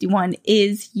Area 51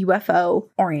 is UFO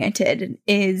oriented,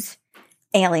 is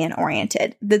alien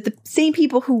oriented, that the same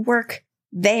people who work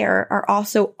there are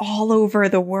also all over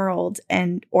the world,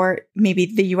 or maybe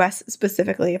the US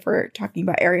specifically, if we're talking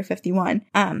about Area 51,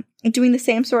 doing the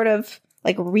same sort of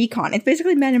recon. It's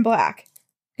basically Men in Black.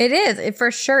 It is. It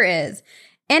for sure is.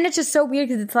 And it's just so weird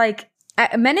because it's like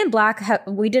Men in Black,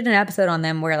 we did an episode on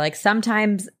them where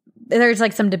sometimes there's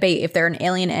some debate if they're an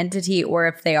alien entity or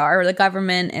if they are the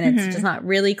government, and it's just not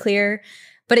really clear.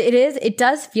 But it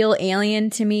does feel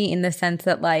alien to me in the sense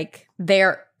that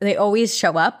they always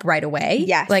show up right away.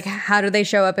 Yes. How do they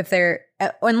show up if they're,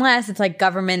 unless it's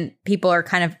government people are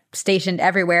kind of stationed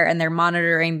everywhere and they're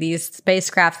monitoring these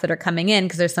spacecrafts that are coming in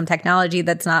because there's some technology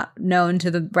that's not known to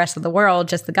the rest of the world,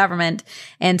 just the government.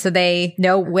 And so they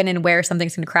know when and where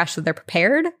something's going to crash, so they're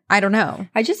prepared. I don't know.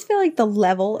 I just feel like the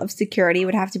level of security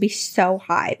would have to be so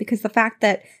high because the fact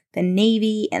that the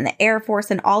Navy and the Air Force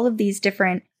and all of these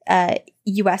different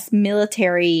U.S.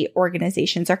 military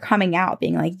organizations are coming out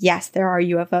being like, yes, there are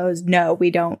UFOs. No,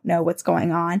 we don't know what's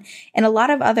going on. And a lot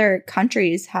of other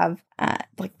countries have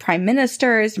prime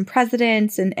ministers and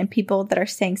presidents and people that are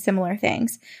saying similar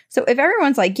things. So if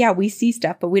everyone's like, yeah, we see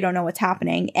stuff, but we don't know what's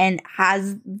happening, and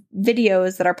has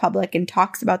videos that are public and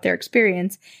talks about their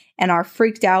experience and are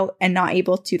freaked out and not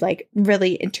able to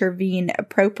really intervene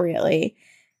appropriately,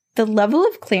 the level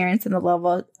of clearance and the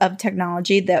level of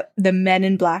technology that the Men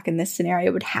in Black in this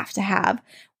scenario would have to have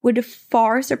would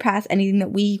far surpass anything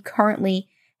that we currently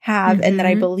have and that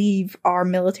I believe our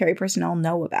military personnel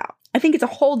know about. I think it's a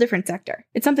whole different sector.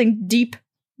 It's something deep.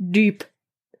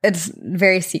 It's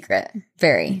very secret.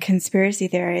 Very. Conspiracy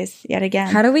theories, yet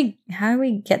again. How do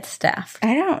we get staff?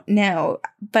 I don't know,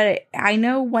 but I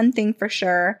know one thing for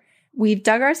sure. We've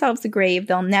dug ourselves a grave.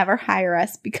 They'll never hire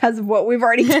us because of what we've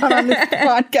already done on this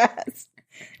podcast.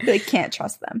 They can't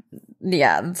trust them.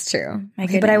 Yeah, that's true. My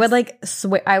goodness. But I would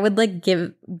I would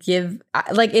give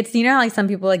it's, how some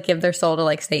people give their soul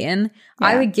to Satan. Yeah.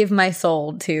 I would give my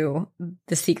soul to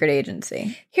the secret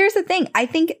agency. Here's the thing. I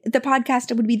think the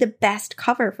podcast would be the best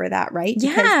cover for that, right?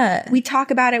 Yeah. Because we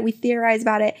talk about it. We theorize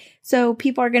about it. So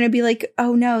people are going to be like,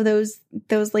 oh no, those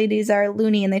ladies are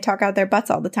loony and they talk out their butts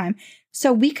all the time.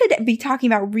 So we could be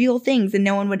talking about real things and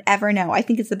no one would ever know. I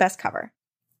think it's the best cover.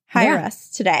 Hire us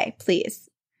today, please.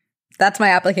 That's my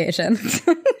application.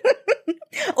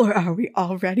 Or are we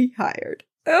already hired?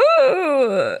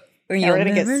 Ooh. We're going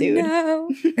to get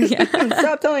sued. Yeah.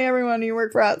 Stop telling everyone you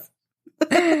work for us.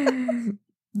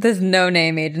 This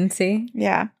no-name agency.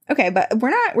 Yeah. Okay, but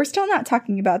we're still not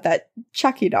talking about that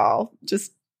Chucky doll.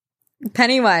 Just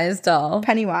Pennywise doll.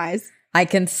 Pennywise. I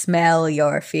can smell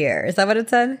your fear. Is that what it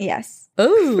said? Yes.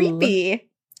 Ooh. Creepy.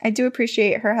 I do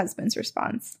appreciate her husband's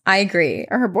response. I agree.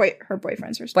 Or her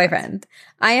boyfriend's response. Boyfriend.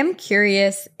 I am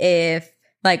curious if,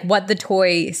 like, what the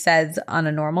toy says on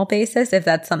a normal basis, if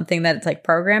that's something that it's, like,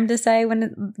 programmed to say when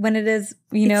it is,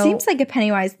 you know. It seems like a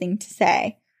Pennywise thing to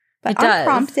say. But it does.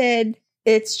 Unprompted,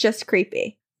 it's just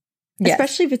creepy. Yes.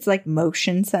 Especially if it's, like,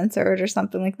 motion censored or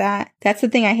something like that. That's the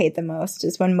thing I hate the most,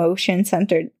 is when motion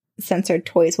censored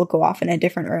toys will go off in a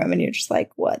different room and you're just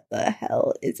like, what the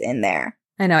hell is in there?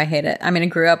 I know, I hate it. I mean, I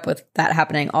grew up with that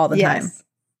happening all the time.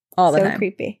 All the time. So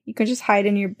creepy. You can just hide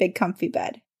in your big comfy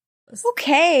bed.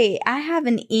 Okay, I have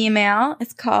an email.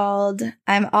 It's called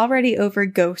I'm Already Over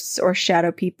Ghosts or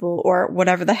Shadow People or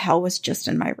whatever the hell was just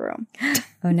in my room.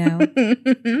 Oh, no.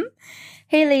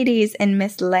 Hey, ladies and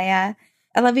Miss Leia.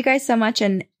 I love you guys so much,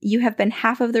 and you have been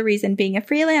half of the reason being a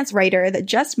freelance writer that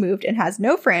just moved and has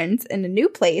no friends in a new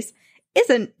place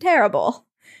isn't terrible.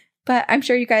 But I'm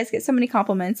sure you guys get so many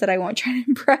compliments that I won't try to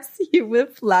impress you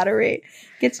with flattery.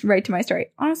 Gets right to my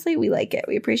story. Honestly, we like it.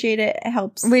 We appreciate it. It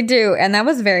helps. We do. And that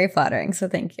was very flattering. So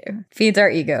thank you. Feeds our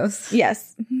egos.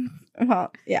 Yes.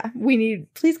 Well, yeah.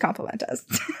 Please compliment us.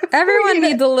 Everyone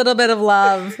needs a little bit of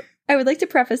love. I would like to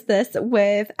preface this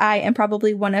with I am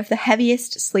probably one of the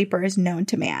heaviest sleepers known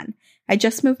to man. I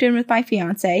just moved in with my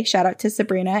fiance. Shout out to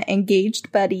Sabrina.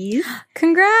 Engaged buddies.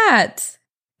 Congrats.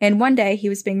 And one day he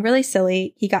was being really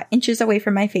silly. He got inches away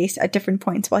from my face at different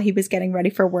points while he was getting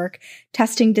ready for work,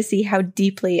 testing to see how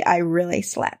deeply I really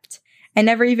slept. I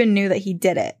never even knew that he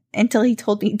did it until he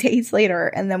told me days later,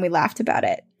 and then we laughed about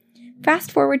it.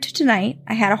 Fast forward to tonight.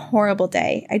 I had a horrible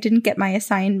day. I didn't get my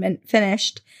assignment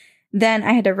finished. Then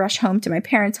I had to rush home to my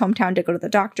parents' hometown to go to the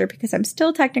doctor because I'm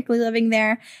still technically living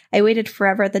there. I waited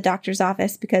forever at the doctor's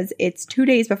office because it's 2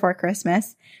 days before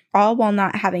Christmas, all while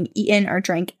not having eaten or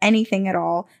drank anything at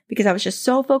all because I was just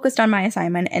so focused on my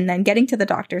assignment and then getting to the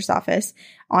doctor's office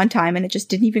on time, and it just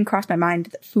didn't even cross my mind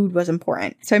that food was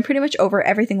important. So I'm pretty much over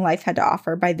everything life had to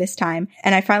offer by this time,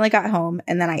 and I finally got home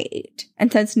and then I ate. And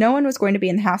since no one was going to be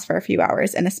in the house for a few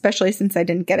hours, and especially since I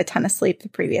didn't get a ton of sleep the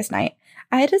previous night,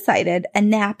 I had decided a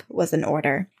nap was in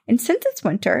order. And since it's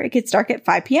winter, it gets dark at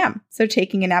 5 p.m. So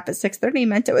taking a nap at 6:30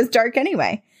 meant it was dark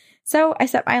anyway. So I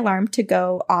set my alarm to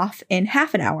go off in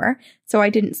half an hour so I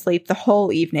didn't sleep the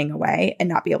whole evening away and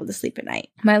not be able to sleep at night.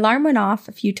 My alarm went off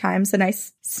a few times and I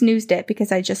snoozed it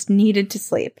because I just needed to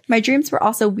sleep. My dreams were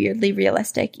also weirdly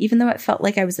realistic, even though it felt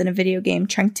like I was in a video game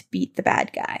trying to beat the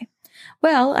bad guy.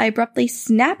 Well, I abruptly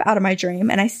snap out of my dream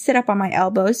and I sit up on my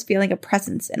elbows, feeling a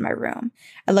presence in my room.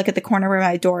 I look at the corner where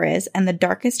my door is and the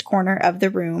darkest corner of the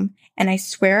room, and I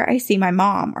swear I see my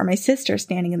mom or my sister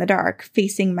standing in the dark,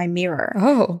 facing my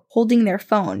mirror, holding their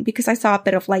phone because I saw a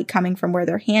bit of light coming from where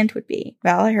their hand would be.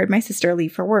 Well, I heard my sister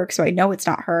leave for work, so I know it's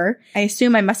not her. I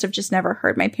assume I must have just never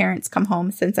heard my parents come home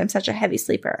since I'm such a heavy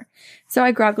sleeper. So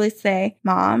I groggily say,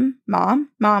 Mom,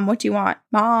 what do you want?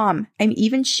 Mom. I'm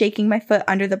even shaking my foot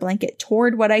under the blanket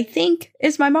toward what I think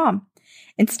is my mom.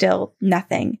 And still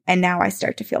nothing. And now I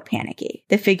start to feel panicky.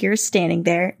 The figure is standing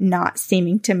there, not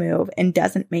seeming to move, and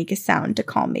doesn't make a sound to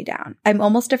calm me down. I'm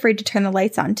almost afraid to turn the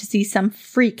lights on to see some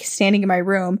freak standing in my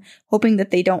room, hoping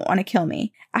that they don't want to kill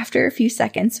me. After a few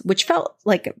seconds, which felt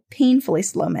like painfully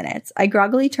slow minutes, I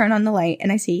groggily turn on the light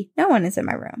and I see no one is in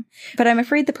my room. But I'm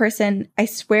afraid the person I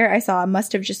swear I saw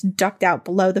must have just ducked out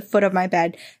below the foot of my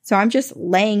bed. So I'm just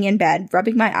laying in bed,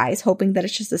 rubbing my eyes, hoping that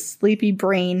it's just a sleepy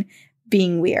brain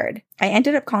being weird. I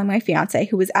ended up calling my fiance,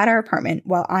 who was at our apartment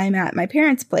while I'm at my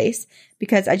parents' place,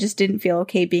 because I just didn't feel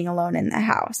okay being alone in the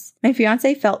house. My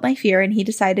fiance felt my fear and he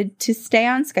decided to stay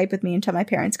on Skype with me until my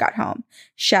parents got home.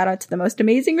 Shout out to the most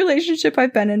amazing relationship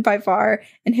I've been in by far,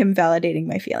 and him validating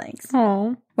my feelings.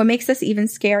 Aww. What makes this even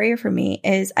scarier for me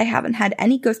is I haven't had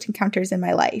any ghost encounters in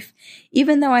my life,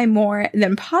 even though I'm more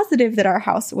than positive that our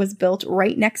house was built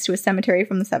right next to a cemetery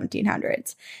from the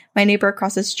 1700s. My neighbor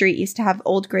across the street used to have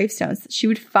old gravestones that she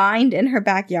would find in her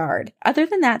backyard. Other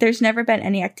than that, there's never been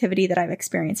any activity that I've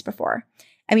experienced before.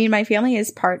 I mean, my family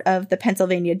is part of the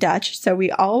Pennsylvania Dutch, so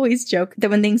we always joke that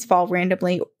when things fall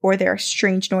randomly or there are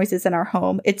strange noises in our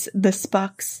home, it's the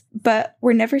spuks. But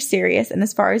we're never serious, and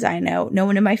as far as I know, no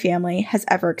one in my family has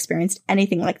ever experienced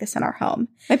anything like this in our home.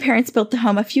 My parents built the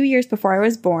home a few years before I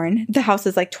was born. The house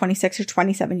is like 26 or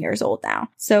 27 years old now.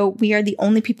 So we are the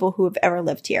only people who have ever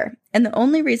lived here. And the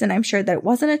only reason I'm sure that it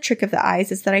wasn't a trick of the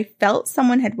eyes is that I felt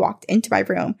someone had walked into my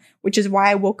room, which is why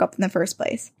I woke up in the first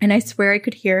place. And I swear I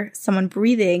could hear someone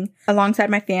breathing alongside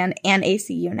my fan and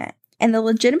AC unit. And the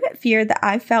legitimate fear that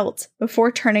I felt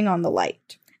before turning on the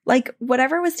light. Like,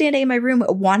 whatever was standing in my room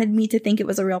wanted me to think it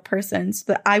was a real person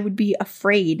so that I would be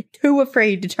too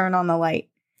afraid to turn on the light.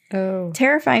 Oh.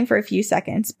 Terrifying for a few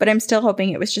seconds, but I'm still hoping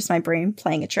it was just my brain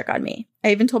playing a trick on me.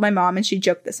 I even told my mom, and she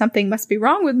joked that something must be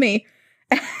wrong with me.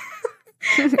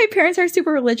 My parents are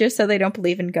super religious, so they don't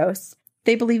believe in ghosts.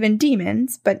 They believe in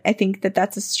demons, but I think that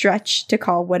that's a stretch to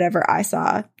call whatever I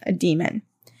saw a demon.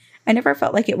 I never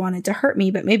felt like it wanted to hurt me,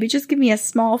 but maybe just give me a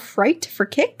small fright for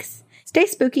kicks. Stay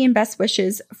spooky and best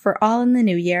wishes for all in the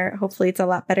new year. Hopefully it's a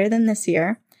lot better than this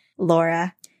year.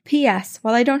 Laura. P.S.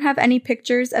 While I don't have any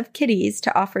pictures of kitties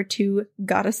to offer to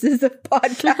goddesses of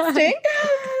podcasting.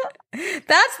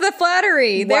 That's the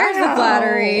flattery. There's the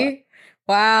flattery.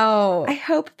 Wow. I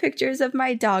hope pictures of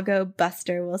my doggo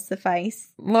Buster will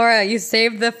suffice. Laura, you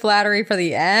saved the flattery for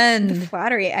the end. The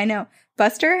flattery, I know.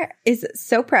 Buster is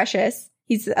so precious.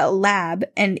 He's a lab,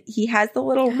 and he has the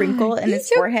little wrinkle in his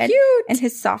forehead cute. and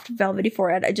his soft, velvety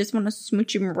forehead. I just want to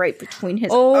smooch him right between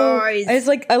his eyes. It's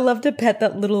like, I love to pet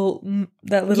that little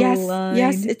line.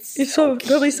 Yes, it's so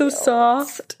really so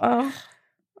soft. Oh,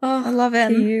 I love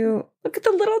him. Cute. Look at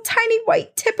the little tiny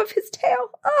white tip of his tail.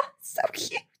 Oh, so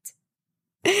cute.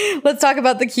 Let's talk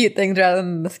about the cute things rather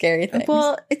than the scary things.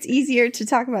 Well, it's easier to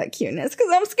talk about cuteness because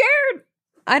I'm scared.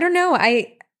 I don't know.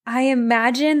 I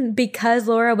imagine because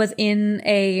Laura was in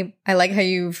I like how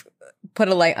you've put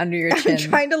a light under your chin. I'm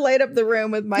trying to light up the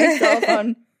room with my cell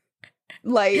phone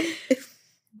light.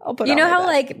 I'll put you know how bed.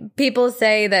 like people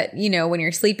say that, when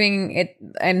you're sleeping,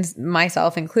 and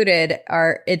myself included,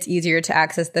 it's easier to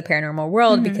access the paranormal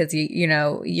world because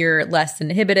you're less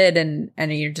inhibited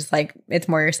and you're just like, it's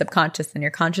more your subconscious than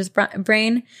your conscious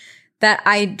brain. That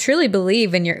I truly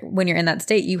believe when you're in that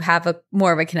state, you have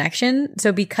more of a connection.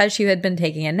 So because she had been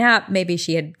taking a nap, maybe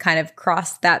she had kind of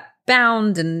crossed that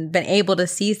bound and been able to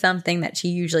see something that she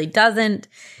usually doesn't.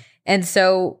 And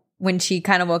so when she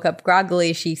kind of woke up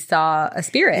groggily, she saw a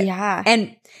spirit. Yeah.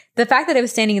 And the fact that it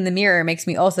was standing in the mirror makes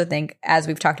me also think, as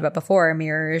we've talked about before,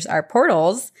 mirrors are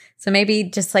portals. So maybe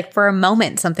just like for a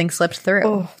moment, something slipped through.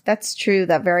 Oh, that's true.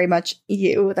 That very much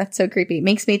that's so creepy. It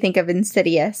makes me think of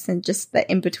Insidious and just the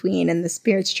in-between and the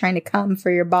spirits trying to come for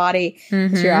your body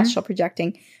as you're astral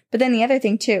projecting. But then the other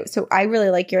thing too, so I really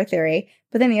like your theory,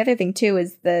 but then the other thing too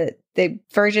is the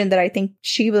version that I think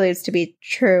she believes to be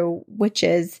true, which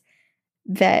is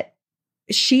that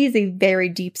she's a very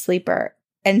deep sleeper.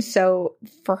 And so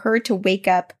for her to wake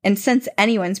up and sense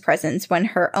anyone's presence when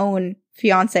her own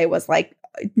fiance was like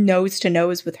nose to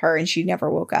nose with her and she never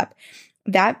woke up,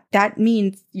 that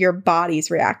means your body's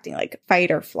reacting like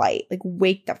fight or flight, like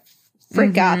wake the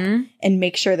frick up and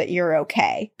make sure that you're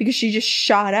okay. Because she just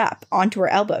shot up onto her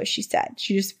elbow, she said.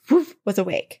 She just was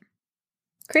awake.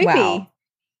 Creepy. Wow.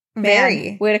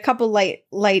 Very. We had a couple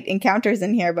light encounters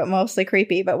in here, but mostly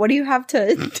creepy. But what do you have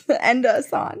to end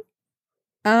us on?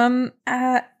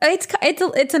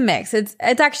 It's a mix. This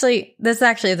actually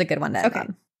is a good one to end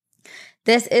on.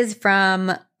 This is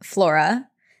from Flora,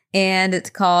 and it's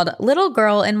called "Little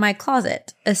Girl in My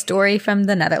Closet: A Story from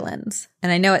the Netherlands."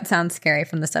 And I know it sounds scary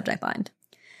from the subject line.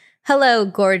 Hello,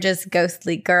 gorgeous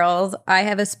ghostly girls. I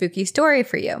have a spooky story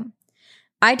for you.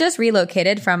 I just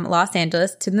relocated from Los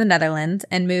Angeles to the Netherlands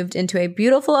and moved into a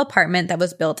beautiful apartment that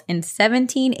was built in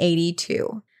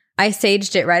 1782. I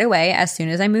saged it right away as soon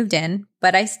as I moved in,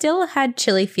 but I still had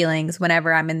chilly feelings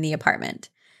whenever I'm in the apartment,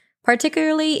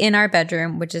 particularly in our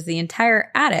bedroom, which is the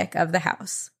entire attic of the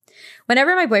house.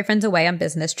 Whenever my boyfriend's away on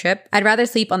business trip, I'd rather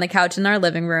sleep on the couch in our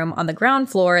living room on the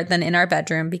ground floor than in our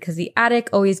bedroom because the attic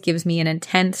always gives me an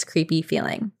intense, creepy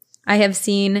feeling. I have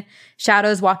seen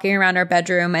shadows walking around our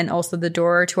bedroom, and also the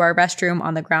door to our restroom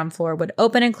on the ground floor would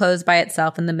open and close by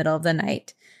itself in the middle of the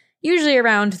night, usually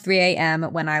around 3 a.m.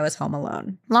 when I was home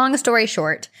alone. Long story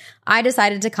short, I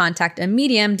decided to contact a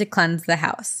medium to cleanse the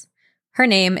house. Her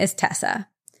name is Tessa.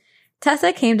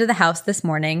 Tessa came to the house this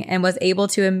morning and was able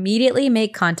to immediately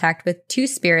make contact with two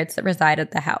spirits that reside at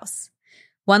the house.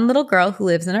 One little girl who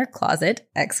lives in our closet, !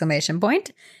 In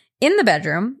the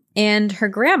bedroom, and her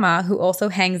grandma who also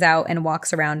hangs out and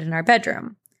walks around in our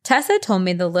bedroom. Tessa told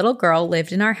me the little girl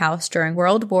lived in our house during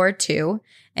World War II,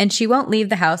 and she won't leave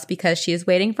the house because she is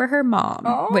waiting for her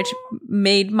mom, which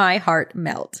made my heart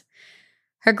melt.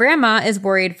 Her grandma is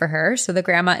worried for her, so the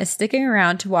grandma is sticking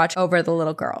around to watch over the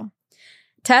little girl.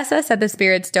 Tessa said the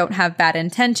spirits don't have bad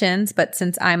intentions, but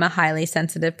since I'm a highly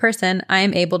sensitive person, I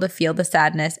am able to feel the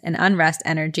sadness and unrest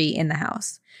energy in the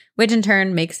house, which in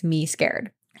turn makes me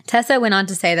scared. Tessa went on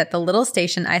to say that the little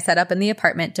station I set up in the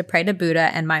apartment to pray to Buddha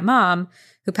and my mom,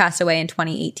 who passed away in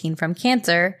 2018 from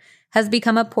cancer, has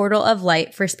become a portal of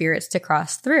light for spirits to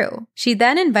cross through. She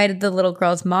then invited the little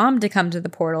girl's mom to come to the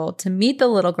portal to meet the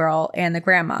little girl and the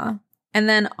grandma. And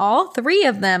then all 3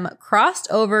 of them crossed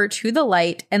over to the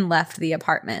light and left the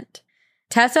apartment.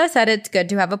 Tessa said it's good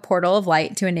to have a portal of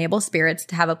light to enable spirits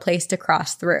to have a place to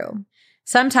cross through.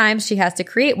 Sometimes she has to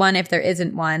create one if there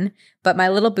isn't one, but my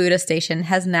little Buddha station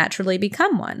has naturally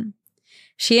become one.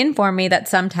 She informed me that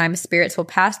sometimes spirits will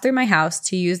pass through my house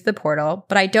to use the portal,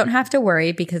 but I don't have to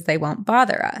worry because they won't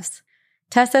bother us.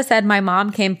 Tessa said my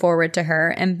mom came forward to her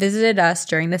and visited us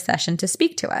during the session to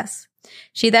speak to us.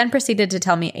 She then proceeded to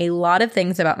tell me a lot of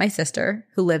things about my sister,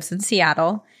 who lives in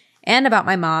Seattle, and about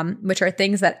my mom, which are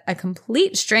things that a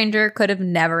complete stranger could have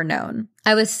never known.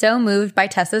 I was so moved by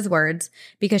Tessa's words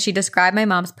because she described my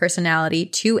mom's personality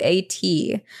to a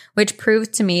T, which proves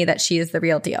to me that she is the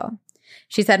real deal.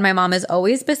 She said my mom is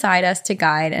always beside us to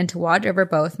guide and to watch over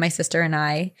both my sister and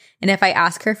I, and if I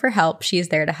ask her for help, she is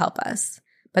there to help us.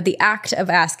 But the act of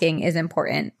asking is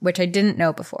important, which I didn't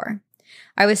know before.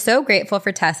 I was so grateful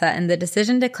for Tessa and the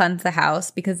decision to cleanse the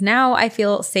house because now I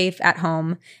feel safe at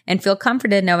home and feel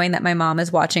comforted knowing that my mom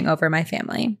is watching over my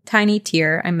family. Tiny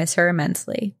tear. I miss her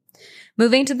immensely.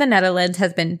 Moving to the Netherlands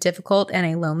has been difficult and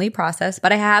a lonely process,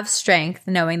 but I have strength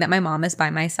knowing that my mom is by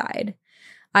my side.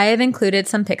 I have included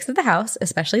some pics of the house,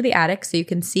 especially the attic, so you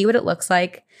can see what it looks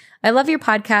like. I love your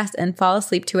podcast and fall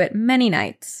asleep to it many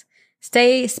nights.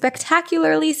 Stay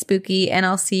spectacularly spooky, and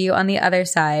I'll see you on the other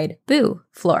side. Boo,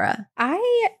 Flora.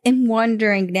 I am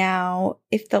wondering now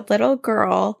if the little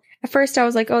girl, at first I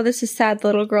was like, oh, this is sad. The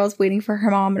little girl's waiting for her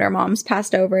mom and her mom's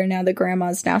passed over and now the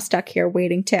grandma's now stuck here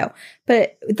waiting too.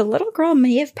 But the little girl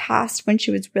may have passed when she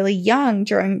was really young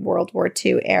during World War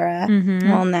II era.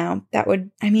 Mm-hmm. Well, no, that would,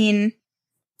 I mean,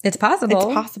 it's possible.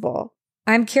 It's possible.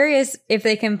 I'm curious if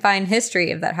they can find history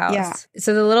of that house. Yeah.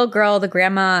 So the little girl, the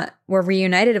grandma were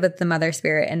reunited with the mother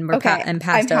spirit and were and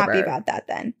passed over. I'm happy about that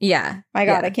then. Yeah. My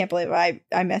God, yeah. I can't believe I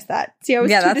missed that. See, I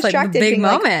was too that's distracted. Like the big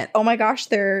moment. Like, oh my gosh,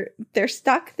 they're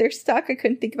stuck. They're stuck. I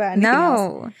couldn't think about anything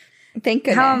else. Thank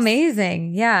goodness. How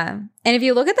amazing. Yeah. And if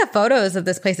you look at the photos of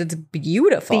this place, it's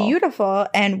beautiful. Beautiful.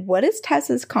 And what is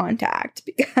Tessa's contact?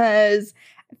 Because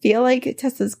I feel like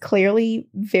Tessa's clearly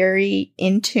very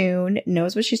in tune,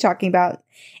 knows what she's talking about.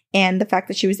 And the fact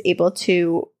that she was able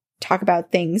to talk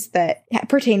about things that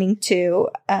pertaining to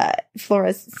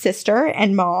Flora's sister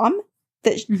and mom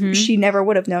that she never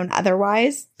would have known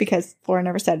otherwise because Flora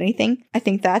never said anything. I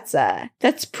think that's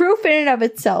proof in and of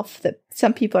itself that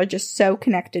some people are just so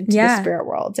connected to the spirit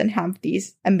world and have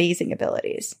these amazing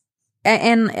abilities.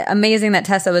 And amazing that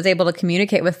Tessa was able to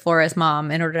communicate with Flora's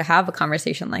mom in order to have a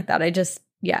conversation like that.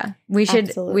 We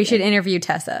should interview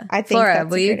Tessa. I think Flora,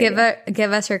 will you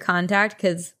give us her contact?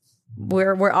 Because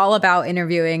we're all about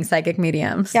interviewing psychic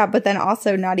mediums. Yeah, but then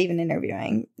also not even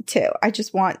interviewing too. I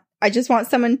just want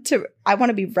someone to. I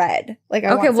want to be read. Like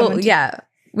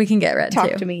we can get read.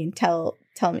 Talk to me and tell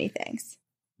me things.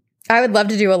 I would love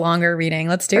to do a longer reading.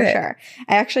 Let's do it. Sure.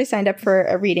 I actually signed up for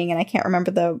a reading and I can't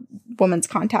remember the woman's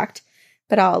contact,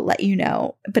 but I'll let you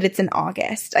know. But it's in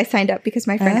August. I signed up because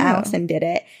my friend Allison did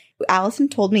it. Allison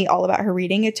told me all about her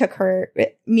reading. It took her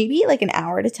maybe like an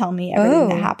hour to tell me everything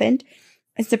that happened.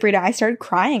 And Sabrina, I started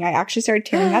crying. I actually started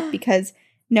tearing up because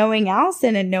knowing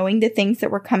Allison and knowing the things that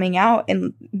were coming out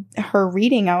in her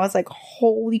reading, I was like,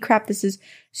 holy crap, this is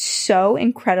so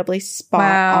incredibly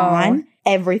spot on.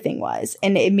 Everything was.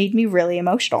 And it made me really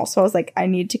emotional. So I was like, I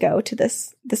need to go to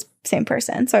this same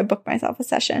person. So I booked myself a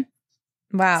session.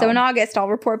 Wow. So in August, I'll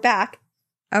report back.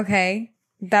 Okay.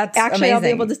 That's actually amazing. I'll be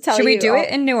able to tell you. Should we do it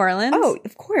in New Orleans? Oh,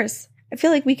 of course. I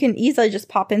feel like we can easily just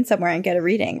pop in somewhere and get a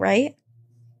reading, right?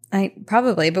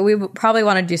 But we probably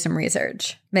want to do some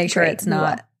research. Make sure it's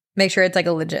like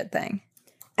a legit thing.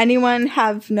 Anyone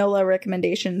have NOLA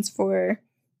recommendations for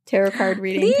tarot card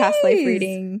reading, past life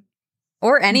reading,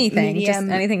 or anything, just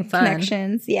anything fun?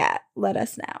 Connections, yeah, let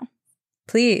us know.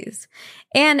 Please.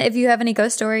 And if you have any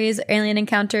ghost stories, alien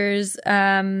encounters,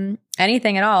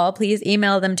 anything at all, please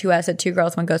email them to us at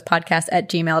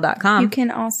twogirlsoneghostpodcast@gmail.com. You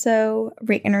can also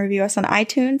rate and review us on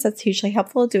iTunes. That's hugely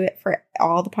helpful. Do it for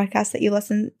all the podcasts that you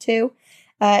listen to.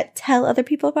 Tell other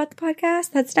people about the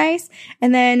podcast. That's nice.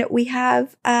 And then we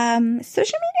have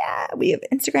social media. We have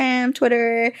Instagram,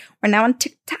 Twitter. We're now on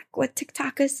TikTok with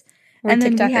TikTokers. And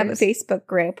then we have a Facebook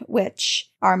group, which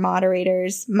our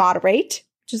moderators moderate,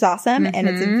 which is awesome. And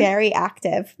it's very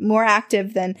active, more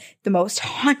active than the most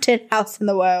haunted house in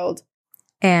the world.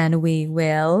 And we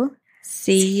will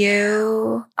see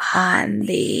you on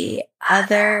the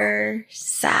other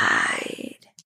side.